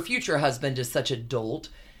 Or her future husband is such a dolt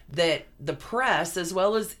that the press, as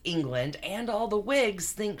well as England and all the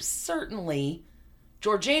Whigs, think certainly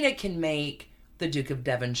Georgiana can make the Duke of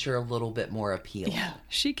Devonshire a little bit more appealing. Yeah,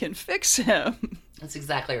 she can fix him. That's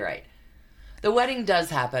exactly right. The wedding does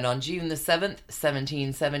happen on June the 7th,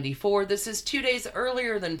 1774. This is 2 days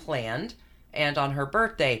earlier than planned, and on her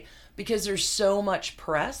birthday, because there's so much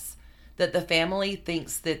press that the family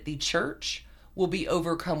thinks that the church will be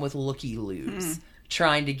overcome with looky-loos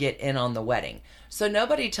trying to get in on the wedding. So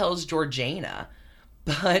nobody tells Georgiana,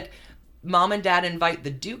 but mom and dad invite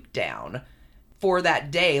the Duke down for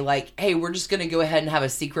that day. Like, hey, we're just going to go ahead and have a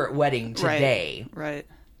secret wedding today. Right.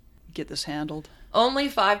 Get this handled. Only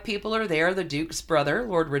 5 people are there. The Duke's brother,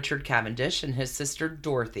 Lord Richard Cavendish, and his sister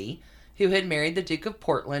Dorothy, who had married the Duke of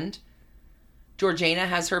Portland. Georgiana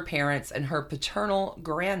has her parents and her paternal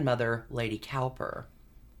grandmother, Lady Cowper.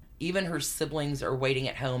 Even her siblings are waiting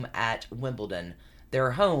at home at Wimbledon.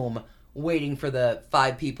 They're home waiting for the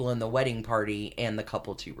 5 people in the wedding party and the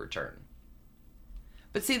couple to return.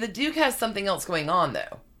 But see, the Duke has something else going on,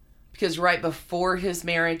 though. Because right before his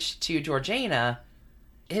marriage to Georgiana,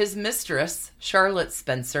 his mistress, Charlotte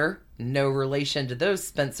Spencer, no relation to those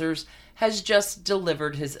Spencers, has just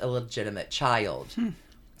delivered his illegitimate child.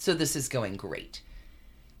 So this is going great.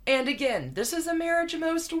 And again, this is a marriage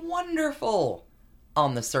most wonderful.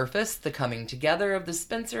 On the surface, the coming together of the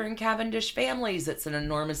Spencer and Cavendish families, it's an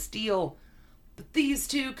enormous deal. But these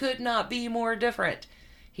two could not be more different.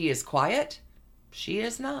 He is quiet. She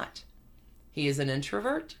is not. He is an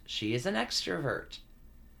introvert. She is an extrovert.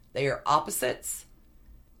 They are opposites.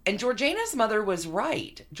 And Georgiana's mother was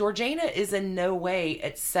right. Georgiana is in no way,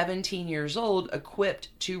 at 17 years old, equipped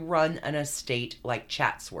to run an estate like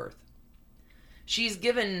Chatsworth. She's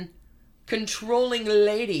given controlling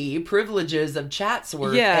lady privileges of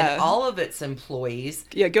Chatsworth and all of its employees.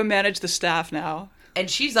 Yeah, go manage the staff now. And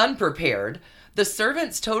she's unprepared. The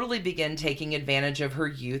servants totally begin taking advantage of her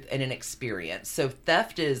youth and inexperience. So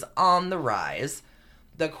theft is on the rise.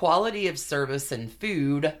 The quality of service and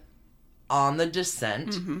food on the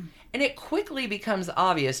descent. And it quickly becomes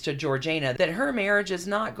obvious to Georgiana that her marriage is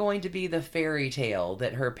not going to be the fairy tale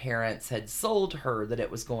that her parents had sold her that it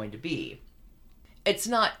was going to be. It's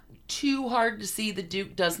not too hard to see the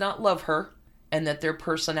Duke does not love her and that their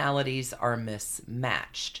personalities are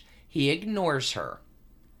mismatched. He ignores her.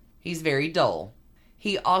 He's very dull.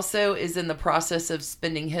 He also is in the process of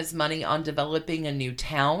spending his money on developing a new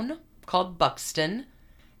town called Buxton.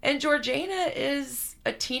 And Georgiana is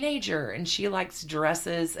a teenager and she likes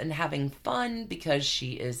dresses and having fun because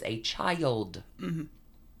she is a child. Mm-hmm.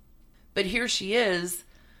 But here she is,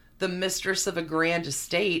 the mistress of a grand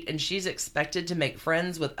estate, and she's expected to make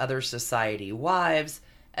friends with other society wives,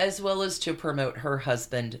 as well as to promote her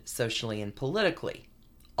husband socially and politically.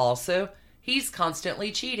 Also, he's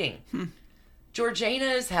constantly cheating. Georgiana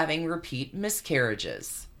is having repeat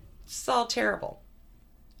miscarriages. It's all terrible.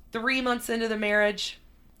 3 months into the marriage,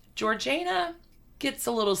 Georgiana gets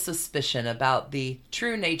a little suspicion about the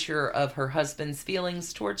true nature of her husband's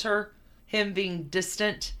feelings towards her, him being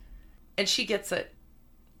distant, and she gets it.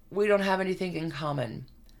 We don't have anything in common.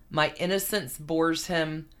 My innocence bores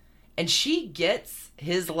him, and she gets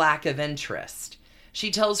his lack of interest.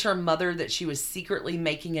 She tells her mother that she was secretly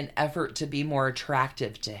making an effort to be more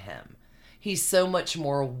attractive to him. He's so much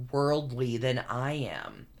more worldly than I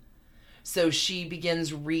am. So she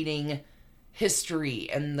begins reading history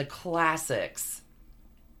and the classics.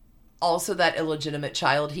 Also, that illegitimate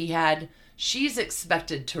child he had, she's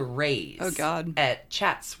expected to raise at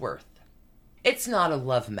Chatsworth. It's not a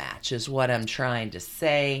love match, is what I'm trying to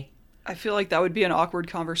say. I feel like that would be an awkward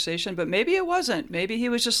conversation, but maybe it wasn't. Maybe he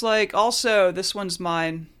was just like, also, this one's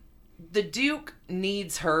mine. The Duke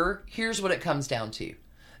needs her. Here's what it comes down to.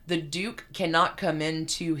 The Duke cannot come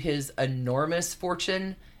into his enormous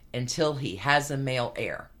fortune until he has a male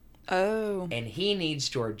heir. Oh. And he needs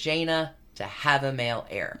Georgiana to have a male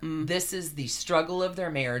heir. This is the struggle of their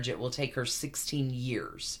marriage. It will take her 16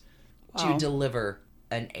 years to deliver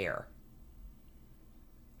an heir.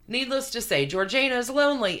 Needless to say, Georgiana is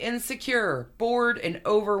lonely, insecure, bored, and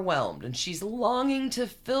overwhelmed, and she's longing to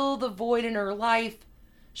fill the void in her life.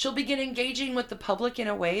 She'll begin engaging with the public in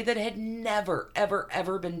a way that had never, ever,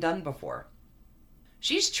 ever been done before.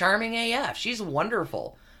 She's charming AF. She's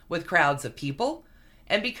wonderful with crowds of people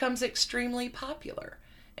and becomes extremely popular.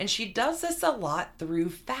 And she does this a lot through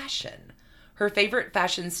fashion. Her favorite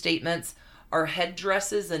fashion statements are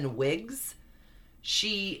headdresses and wigs.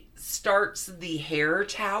 She starts the hair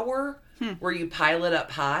tower where you pile it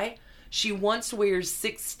up high. She once wears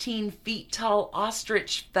 16 feet tall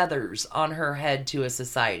ostrich feathers on her head to a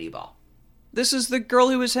society ball. This is the girl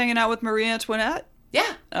who was hanging out with Marie Antoinette?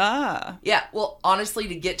 Yeah. Ah. Yeah, well, honestly,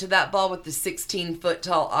 to get to that ball with the 16-foot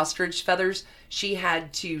tall ostrich feathers, she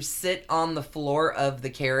had to sit on the floor of the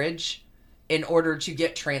carriage in order to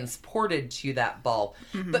get transported to that ball.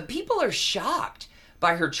 Mm-hmm. But people are shocked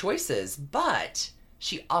by her choices, but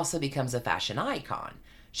she also becomes a fashion icon.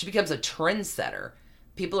 She becomes a trendsetter.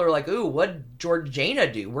 People are like, ooh, what'd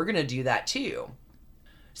Georgiana do? We're going to do that too.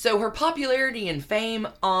 So her popularity and fame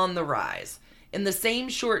on the rise. In the same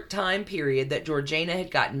short time period that Georgiana had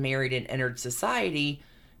gotten married and entered society,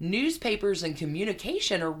 newspapers and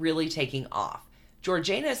communication are really taking off.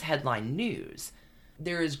 Georgiana's headline news.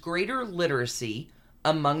 There is greater literacy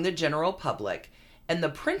among the general public, and the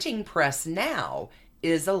printing press now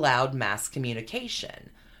is allowed mass communication.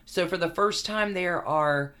 So for the first time, there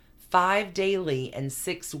are 5 daily and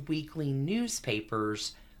 6 weekly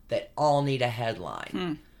newspapers that all need a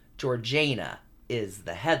headline. Georgiana is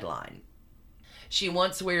the headline. She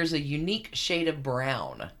once wears a unique shade of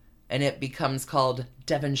brown, and it becomes called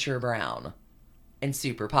Devonshire brown, and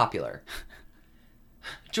super popular.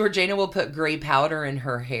 Georgiana will put gray powder in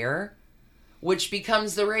her hair, which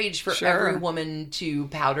becomes the rage for every woman to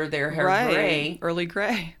powder their hair gray. Early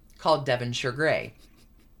gray. Called Devonshire gray.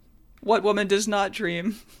 What woman does not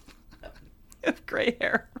dream of gray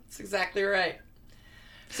hair? That's exactly right.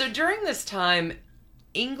 So during this time,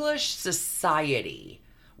 English society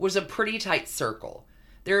was a pretty tight circle.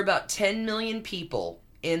 There were about 10 million people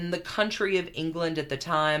in the country of England at the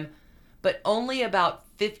time, but only about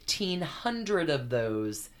 1,500 of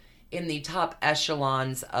those in the top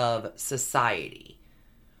echelons of society.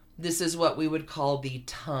 This is what we would call the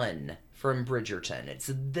ton from Bridgerton. It's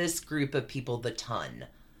this group of people, the ton.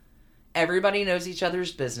 Everybody knows each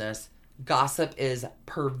other's business. Gossip is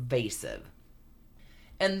pervasive.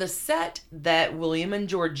 And the set that William and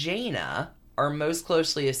Georgiana are most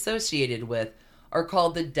closely associated with are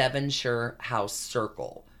called the Devonshire House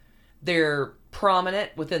Circle. They're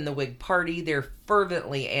prominent within the Whig Party. They're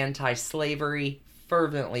fervently anti-slavery,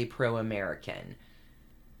 fervently pro-American.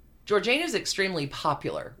 Georgiana is extremely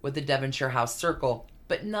popular with the Devonshire House Circle,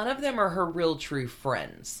 but none of them are her real true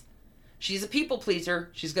friends. She's a people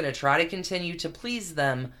pleaser. She's going to try to continue to please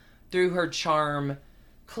them through her charm,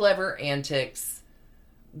 clever antics,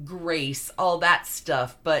 grace, all that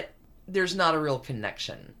stuff, but there's not a real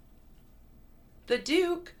connection. The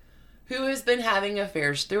Duke, who has been having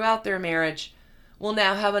affairs throughout their marriage, will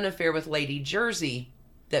now have an affair with Lady Jersey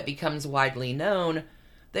that becomes widely known,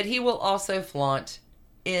 that he will also flaunt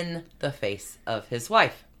in the face of his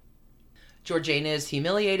wife. Georgiana is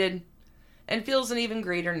humiliated and feels an even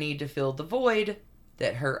greater need to fill the void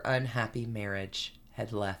that her unhappy marriage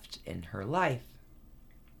had left in her life.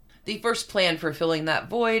 The first plan for filling that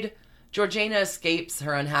void, Georgiana escapes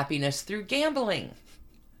her unhappiness through gambling.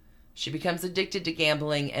 She becomes addicted to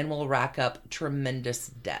gambling and will rack up tremendous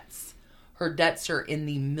debts. Her debts are in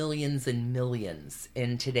the millions and millions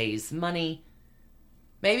in today's money.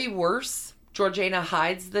 Maybe worse, Georgiana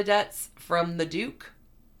hides the debts from the Duke.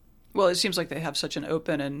 Well, it seems like they have such an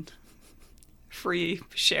open and free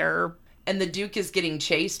share. And the Duke is getting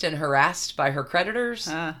chased and harassed by her creditors.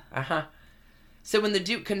 So when the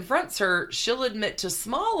Duke confronts her, she'll admit to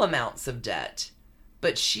small amounts of debt,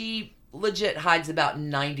 but she legit hides about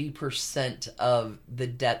 90% of the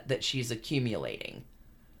debt that she's accumulating.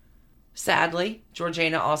 Sadly,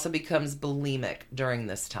 Georgiana also becomes bulimic during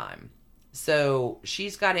this time. So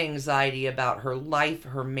she's got anxiety about her life,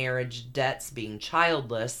 her marriage, debts, being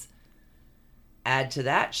childless. Add to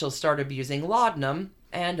that, she'll start abusing laudanum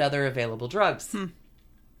and other available drugs.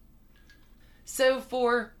 So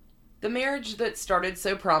for the marriage that started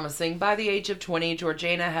so promising, by the age of 20,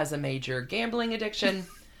 Georgiana has a major gambling addiction,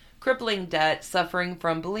 crippling debt, suffering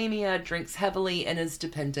from bulimia, drinks heavily, and is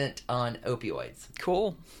dependent on opioids.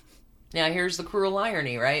 Cool. Now here's the cruel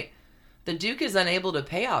irony, right? The Duke is unable to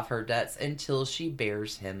pay off her debts until she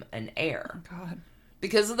bears him an heir. Oh, God.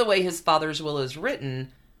 Because of the way his father's will is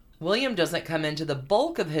written, William doesn't come into the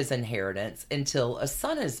bulk of his inheritance until a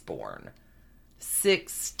son is born.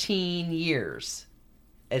 16 years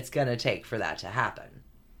it's going to take for that to happen.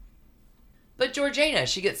 But Georgiana,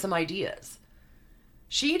 she gets some ideas.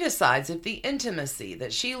 She decides if the intimacy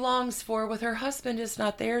that she longs for with her husband is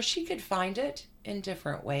not there, she could find it in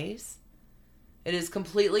different ways. It is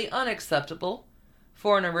completely unacceptable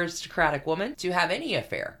for an aristocratic woman to have any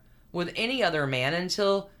affair with any other man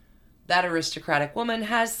until that aristocratic woman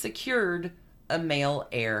has secured a male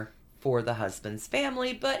heir for the husband's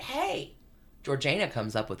family. But hey, Georgiana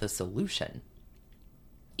comes up with a solution.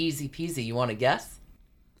 Easy peasy, you want to guess?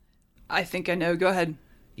 I think I know. Go ahead.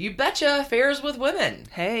 You betcha, affairs with women.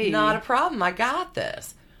 Hey. Not a problem, I got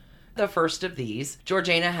this. The first of these,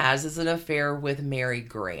 Georgiana has is an affair with Mary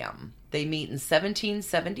Graham. They meet in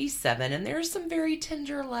 1777, and there's some very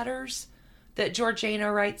tender letters that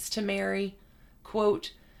Georgiana writes to Mary.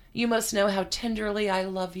 Quote, "You must know how tenderly I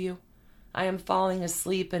love you. I am falling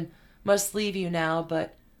asleep and must leave you now,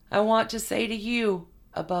 but I want to say to you,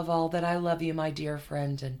 above all, that I love you, my dear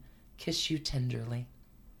friend, and kiss you tenderly."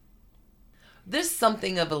 This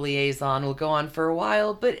something of a liaison will go on for a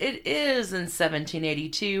while, but it is in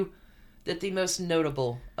 1782 that the most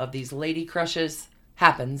notable of these lady crushes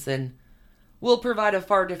happens and will provide a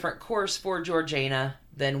far different course for Georgiana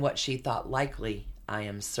than what she thought likely, I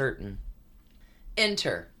am certain.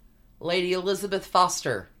 Enter Lady Elizabeth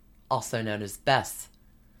Foster, also known as Bess.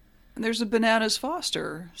 And there's a Bananas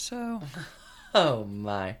Foster, so... Oh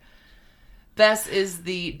my. Bess is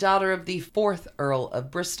the daughter of the 4th Earl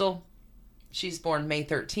of Bristol. She's born May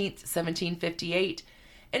 13th, 1758,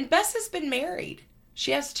 and Bess has been married.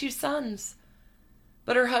 She has 2 sons.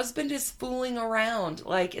 But her husband is fooling around,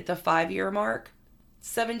 like at the 5-year mark.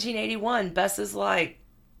 1781, Bess is like,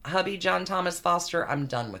 hubby John Thomas Foster, I'm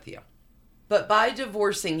done with you. But by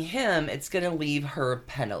divorcing him, it's going to leave her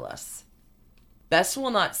penniless. Bess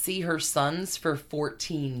will not see her sons for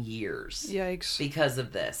 14 years. Yikes. Because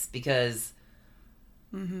of this. Because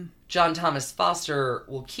John Thomas Foster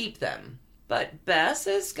will keep them. But Bess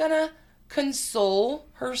is going to console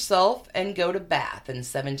herself and go to Bath in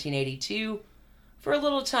 1782 for a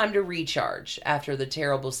little time to recharge after the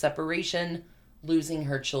terrible separation, losing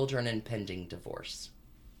her children and pending divorce.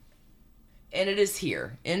 And it is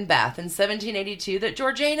here, in Bath in 1782, that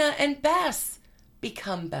Georgiana and Bess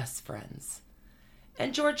become best friends.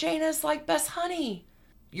 And Georgiana's like, Bess, honey,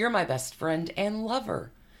 you're my best friend and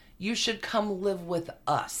lover. You should come live with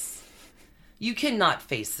us. You cannot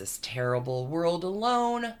face this terrible world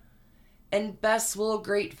alone. And Bess will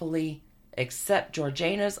gratefully accept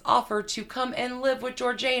Georgiana's offer to come and live with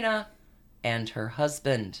Georgiana and her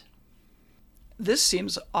husband. This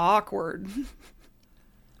seems awkward.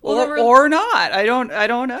 Well, or not. I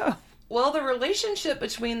don't know. Well, the relationship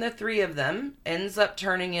between the three of them ends up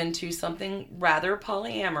turning into something rather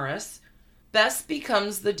polyamorous. Bess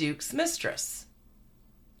becomes the Duke's mistress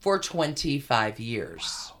for 25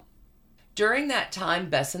 years. Wow. During that time,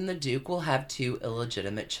 Bess and the Duke will have 2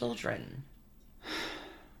 illegitimate children.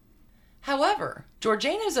 However,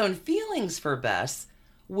 Georgiana's own feelings for Bess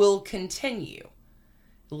will continue.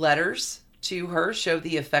 Letters to her show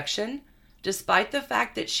the affection, despite the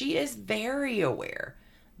fact that she is very aware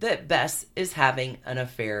that Bess is having an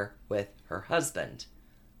affair with her husband.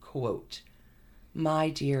 Quote, "My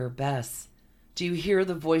dear Bess, do you hear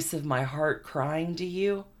the voice of my heart crying to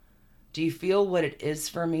you? Do you feel what it is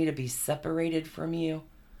for me to be separated from you?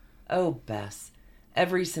 Oh, Bess,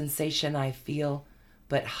 every sensation I feel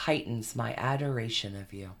but heightens my adoration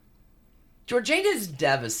of you." Georgiana is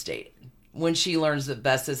devastated when she learns that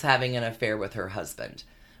Bess is having an affair with her husband.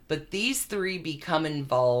 But these three become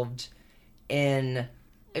involved in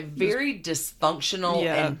a very dysfunctional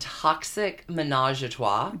and toxic menage a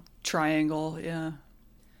trois. Triangle, yeah.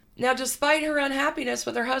 Now, despite her unhappiness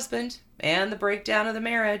with her husband and the breakdown of the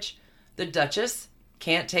marriage, the Duchess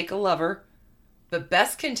can't take a lover, but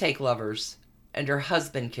Bess can take lovers, and her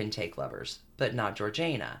husband can take lovers, but not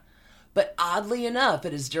Georgiana. But oddly enough,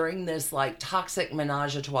 it is during this toxic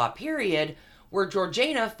menage a trois period where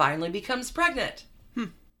Georgiana finally becomes pregnant.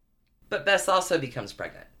 But Bess also becomes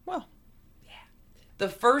pregnant. Well, yeah. The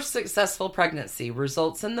first successful pregnancy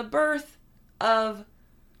results in the birth of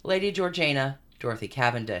Lady Georgiana Dorothy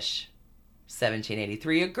Cavendish.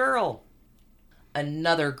 1783, a girl.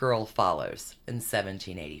 Another girl follows in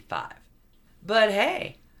 1785. But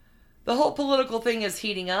hey, the whole political thing is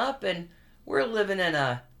heating up, and we're living in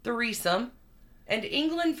a threesome. And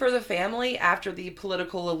England, for the family, after the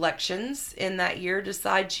political elections in that year,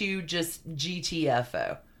 decide to just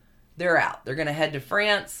GTFO. They're out. They're going to head to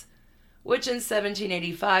France, which in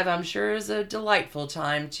 1785, I'm sure is a delightful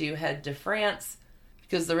time to head to France,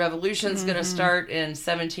 because the revolution's going to start in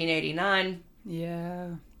 1789. Yeah.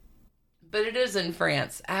 But it is in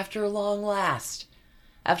France, after long last.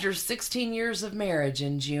 After 16 years of marriage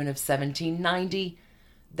in June of 1790,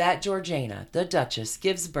 that Georgiana, the Duchess,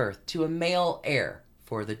 gives birth to a male heir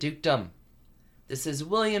for the dukedom. This is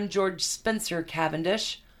William George Spencer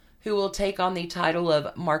Cavendish, who will take on the title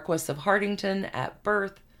of Marquess of Hartington at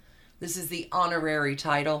birth. This is the honorary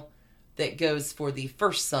title that goes for the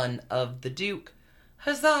first son of the Duke.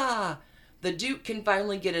 Huzzah! The Duke can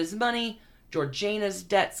finally get his money. Georgiana's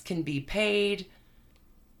debts can be paid.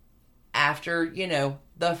 After,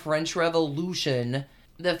 the French Revolution,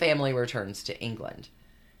 the family returns to England.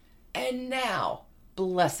 And now,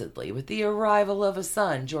 blessedly, with the arrival of a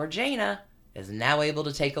son, Georgiana is now able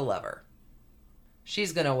to take a lover.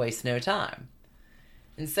 She's going to waste no time.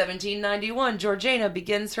 In 1791, Georgiana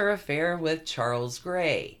begins her affair with Charles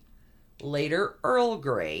Grey, later Earl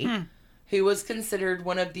Grey, who was considered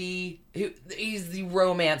he's the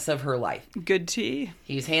romance of her life. Good tea.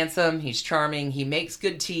 He's handsome, he's charming, he makes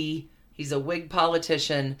good tea, he's a Whig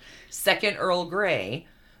politician. Second Earl Grey,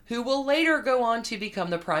 who will later go on to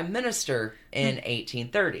become the Prime Minister in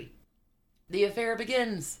 1830. The affair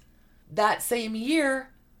begins. That same year,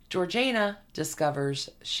 Georgiana discovers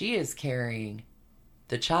she is carrying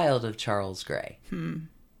the child of Charles Grey.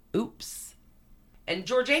 Oops. And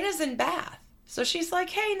Georgiana's in Bath. So she's like,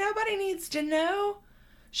 hey, nobody needs to know.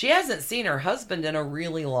 She hasn't seen her husband in a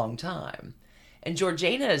really long time. And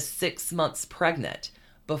Georgiana is 6 months pregnant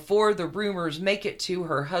before the rumors make it to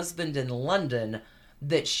her husband in London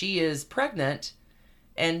that she is pregnant.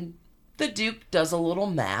 And the Duke does a little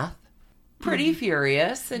math, pretty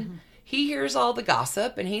furious, and he hears all the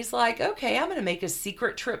gossip, and he's like, okay, I'm going to make a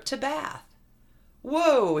secret trip to Bath.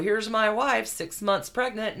 Whoa, here's my wife, 6 months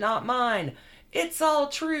pregnant, not mine. It's all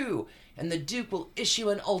true. And the Duke will issue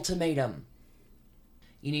an ultimatum.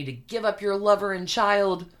 You need to give up your lover and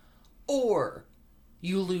child, or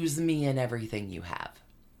you lose me and everything you have.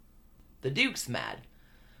 The Duke's mad.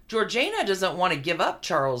 Georgiana doesn't want to give up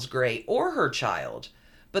Charles Grey or her child,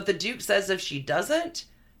 but the Duke says if she doesn't,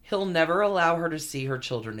 he'll never allow her to see her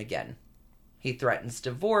children again. He threatens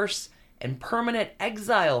divorce and permanent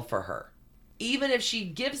exile for her. Even if she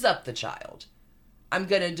gives up the child, I'm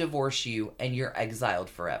going to divorce you and you're exiled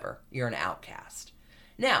forever. You're an outcast.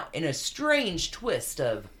 Now, in a strange twist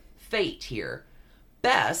of fate here,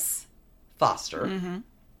 Bess Foster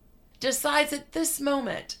decides at this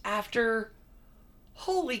moment, after,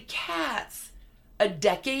 holy cats, a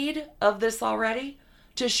decade of this already,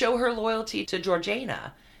 to show her loyalty to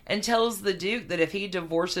Georgiana, and tells the Duke that if he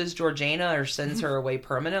divorces Georgiana or sends her away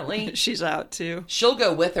permanently, she's out too. She'll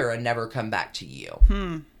go with her and never come back to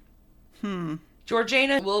you.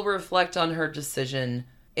 Georgiana will reflect on her decision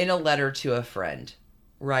in a letter to a friend,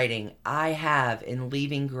 writing, I have, in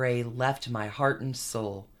leaving Grey, left my heart and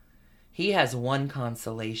soul. He has one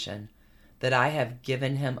consolation, that I have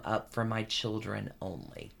given him up for my children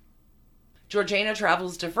only. Georgiana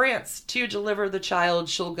travels to France to deliver the child.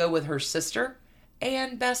 She'll go with her sister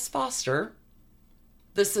and Bess Foster.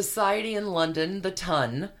 The society in London, the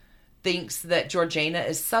Ton, thinks that Georgiana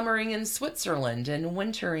is summering in Switzerland and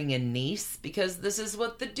wintering in Nice because this is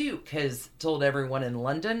what the Duke has told everyone in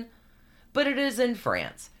London. But it is in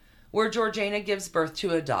France, where Georgiana gives birth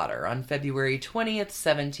to a daughter on February 20th,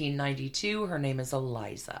 1792. Her name is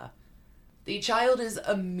Eliza. The child is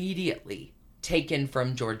immediately taken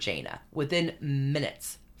from Georgiana within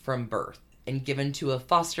minutes from birth and given to a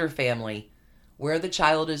foster family where the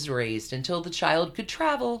child is raised until the child could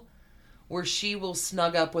travel, where she will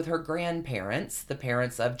snug up with her grandparents, the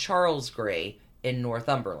parents of Charles Grey, in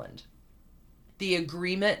Northumberland. The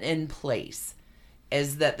agreement in place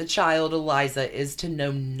is that the child, Eliza, is to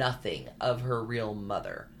know nothing of her real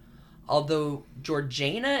mother. Although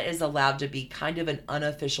Georgiana is allowed to be kind of an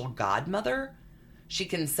unofficial godmother, she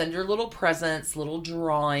can send her little presents, little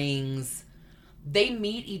drawings. They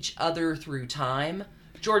meet each other through time.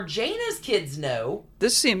 Georgiana's kids know.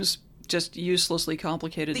 This seems just uselessly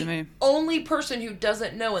complicated to me. The only person who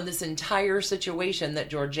doesn't know in this entire situation that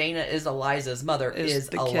Georgiana is Eliza's mother is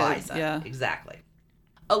Eliza. Kid. Yeah. Exactly.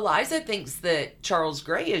 Eliza thinks that Charles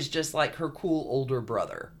Grey is just like her cool older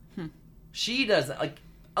brother. She doesn't,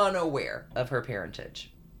 unaware of her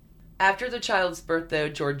parentage. After the child's birth, though,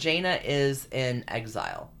 Georgiana is in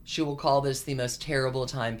exile. She will call this the most terrible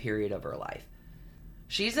time period of her life.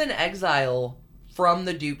 She's in exile from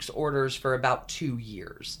the Duke's orders for about 2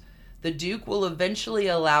 years. The Duke will eventually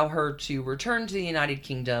allow her to return to the United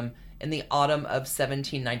Kingdom in the autumn of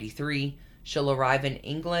 1793. She'll arrive in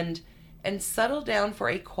England and settle down for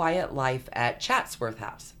a quiet life at Chatsworth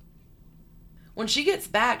House. When she gets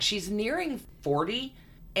back, she's nearing 40,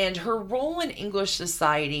 and her role in English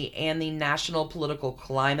society and the national political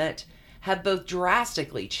climate have both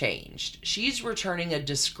drastically changed. She's returning a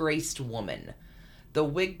disgraced woman. The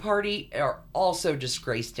Whig Party are also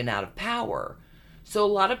disgraced and out of power. So a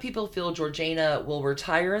lot of people feel Georgiana will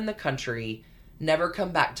retire in the country, never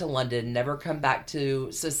come back to London, never come back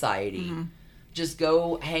to society. Just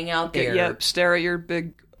go hang out there. Yep, stare at your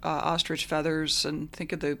big ostrich feathers and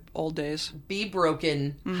think of the old days. Be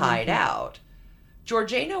broken, hide out.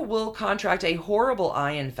 Georgiana will contract a horrible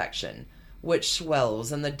eye infection, which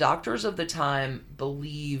swells, and the doctors of the time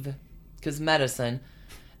believe, because medicine,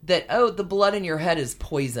 that, the blood in your head is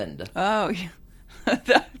poisoned. Oh,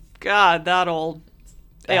 yeah. God, that old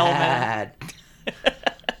ailment.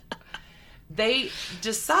 They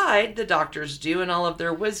decide, the doctors do in all of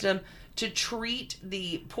their wisdom, to treat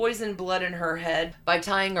the poisoned blood in her head by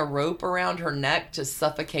tying a rope around her neck to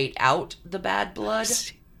suffocate out the bad blood.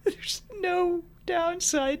 There's no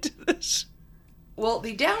downside to this. Well,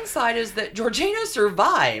 the downside is that Georgiana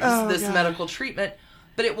survives this medical treatment,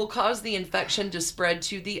 but it will cause the infection to spread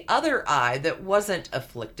to the other eye that wasn't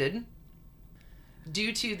afflicted.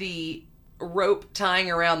 Due to the rope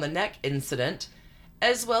tying around the neck incident,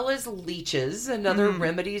 as well as leeches and other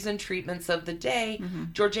remedies and treatments of the day,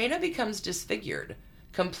 Georgiana becomes disfigured,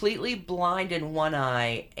 completely blind in one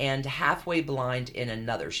eye and halfway blind in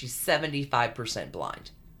another. She's 75% blind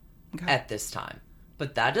at this time.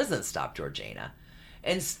 But that doesn't stop Georgiana.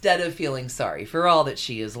 Instead of feeling sorry for all that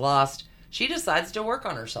she has lost, she decides to work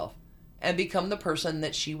on herself and become the person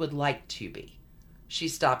that she would like to be. She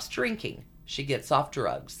stops drinking. She gets off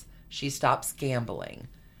drugs. She stops gambling.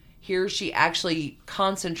 Here she actually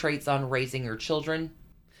concentrates on raising her children.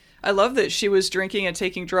 I love that she was drinking and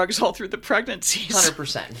taking drugs all through the pregnancies.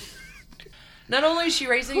 100%. Not only is she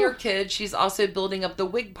raising her kids, she's also building up the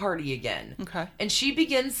Whig Party again. Okay. And she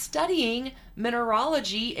begins studying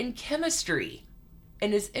mineralogy and chemistry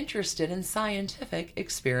and is interested in scientific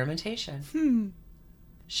experimentation.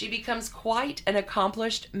 She becomes quite an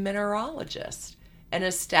accomplished mineralogist and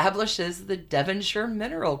establishes the Devonshire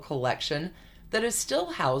mineral collection that is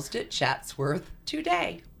still housed at Chatsworth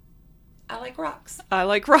today. I like rocks. I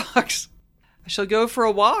like rocks. I shall go for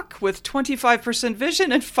a walk with 25%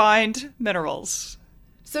 vision and find minerals.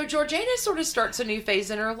 So Georgiana sort of starts a new phase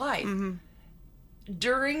in her life.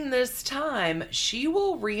 During this time, she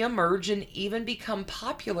will reemerge and even become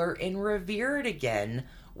popular and revered again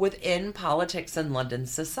within politics and London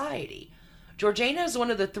society. Georgiana is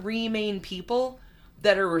one of the three main people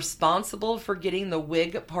that are responsible for getting the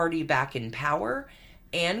Whig Party back in power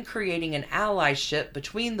and creating an allyship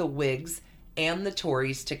between the Whigs and the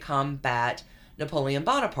Tories to combat Napoleon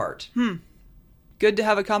Bonaparte. Good to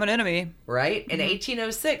have a common enemy. Right? In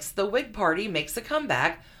 1806, the Whig Party makes a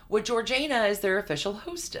comeback with Georgiana as their official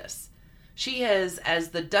hostess. She has, as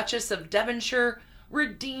the Duchess of Devonshire,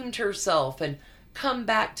 redeemed herself and come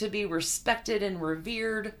back to be respected and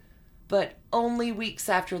revered. But only weeks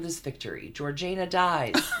after this victory, Georgiana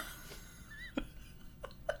dies.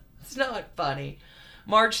 It's not funny.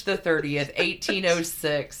 March the 30th,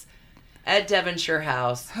 1806. at Devonshire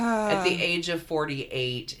House at the age of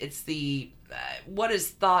 48. It's what is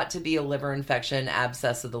thought to be a liver infection,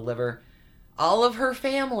 abscess of the liver. All of her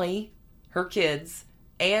family, her kids,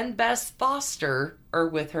 and Bess Foster are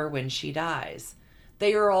with her when she dies.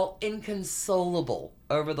 They are all inconsolable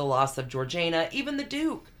over the loss of Georgiana. Even the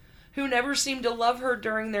Duke, who never seemed to love her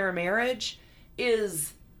during their marriage,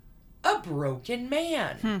 is a broken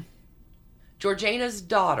man. Georgiana's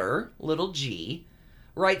daughter, little G,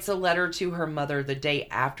 writes a letter to her mother the day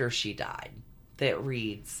after she died that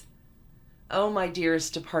reads, "Oh, my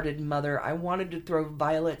dearest departed mother, I wanted to throw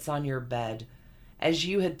violets on your bed, as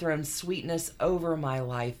you had thrown sweetness over my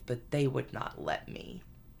life, but they would not let me."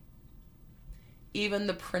 Even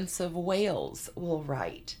the Prince of Wales will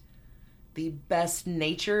write, "The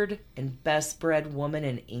best-natured and best-bred woman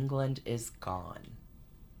in England is gone."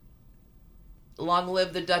 Long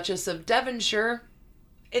live the Duchess of Devonshire.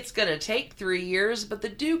 It's going to take 3 years, but the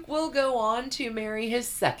Duke will go on to marry his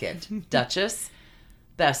second Duchess,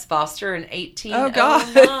 Bess Foster, in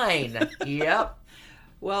 1809. Yep.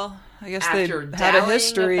 Well, I guess After they had a dallying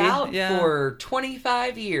history about for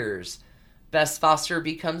 25 years, Bess Foster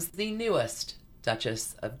becomes the newest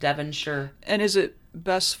Duchess of Devonshire. And is it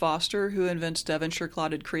Bess Foster who invents Devonshire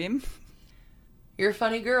clotted cream? You're a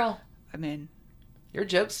funny girl. I mean, your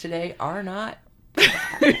jokes today are not.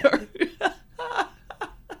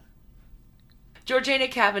 Georgiana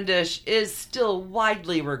Cavendish is still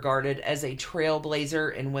widely regarded as a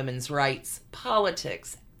trailblazer in women's rights,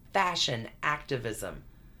 politics, fashion, activism.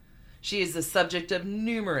 She is the subject of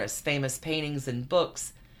numerous famous paintings and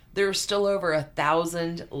books. There are still over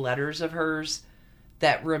 1,000 letters of hers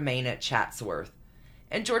that remain at Chatsworth.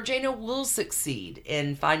 And Georgiana will succeed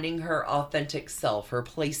in finding her authentic self, her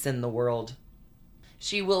place in the world.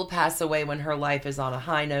 She will pass away when her life is on a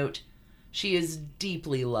high note. She is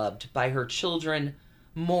deeply loved by her children,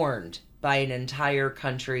 mourned by an entire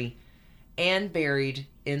country, and buried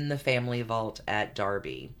in the family vault at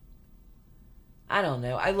Derby. I don't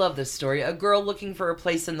know. I love this story. A girl looking for a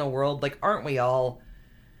place in the world. Like, aren't we all?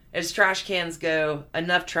 As trash cans go,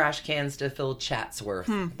 enough trash cans to fill Chatsworth.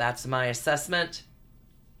 That's my assessment.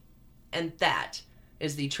 And that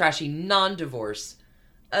is the trashy non-divorce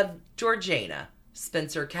of Georgiana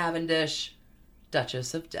Spencer Cavendish,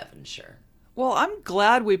 Duchess of Devonshire. well, I'm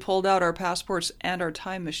glad we pulled out our passports and our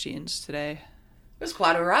time machines today. It was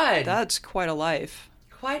quite a ride. That's quite a life.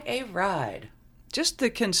 Quite a ride. Just the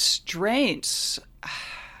constraints.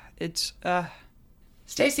 It's,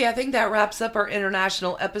 Stacey, I think that wraps up our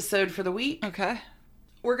international episode for the week. okay.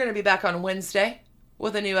 We're going to be back on Wednesday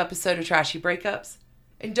with a new episode of Trashy Breakups.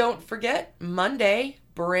 And don't forget, Monday,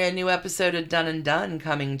 brand new episode of Done and Done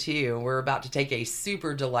coming to you. We're about to take a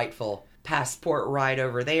super delightful passport ride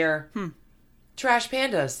over there. Trash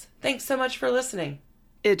Pandas, thanks so much for listening.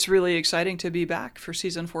 It's really exciting to be back for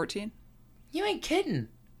season 14. You ain't kidding.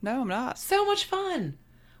 No, I'm not. So much fun.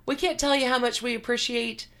 We can't tell you how much we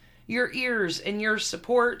appreciate your ears and your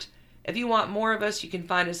support. If you want more of us, you can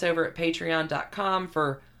find us over at patreon.com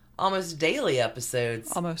for almost daily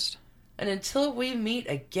episodes. Almost. And until we meet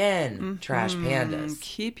again, Trash Pandas,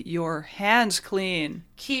 Keep your hands clean.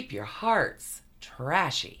 keep your hearts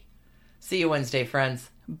trashy. See you Wednesday, friends.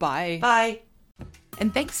 Bye. Bye.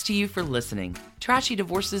 And thanks to you for listening. Trashy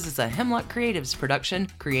Divorces is a Hemlock Creatives production,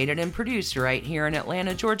 created and produced right here in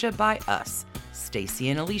Atlanta, Georgia by us, Stacey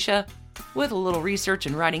and Alicia, with a little research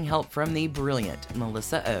and writing help from the brilliant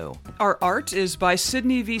Melissa O. Our art is by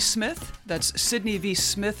Sydney V. Smith. That's Sydney V.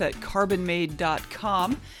 Smith at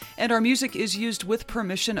carbonmade.com. And our music is used with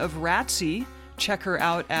permission of Ratsy. Check her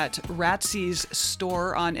out at Ratsy's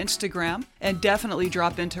store on Instagram. And definitely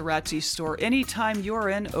drop into Ratsy's store anytime you're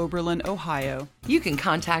in Oberlin, Ohio. You can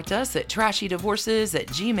contact us at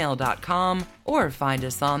trashydivorces@gmail.com or find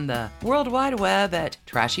us on the World Wide Web at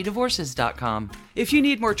trashydivorces.com. If you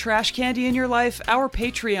need more trash candy in your life, our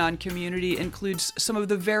Patreon community includes some of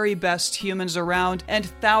the very best humans around and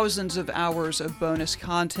thousands of hours of bonus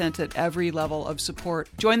content at every level of support.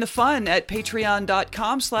 Join the fun at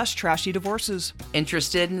patreon.com/trashydivorces.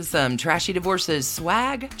 Interested in some Trashy Divorces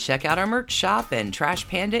swag? Check out our merch shop and Trash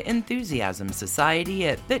Panda Enthusiasm Society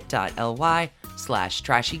at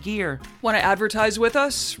bit.ly/trashygear. Want to advertise with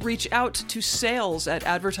us? Reach out to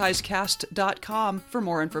sales@advertisecast.com for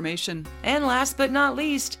more information. And last but not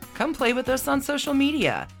least, come play with us on social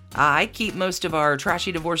media. I keep most of our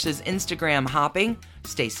Trashy Divorces Instagram hopping.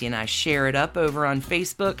 Stacey and I share it up over on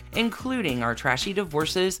Facebook, including our Trashy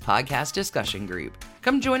Divorces podcast discussion group.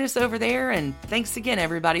 Come join us over there, and thanks again,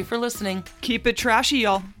 everybody, for listening. Keep it trashy,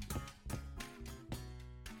 y'all.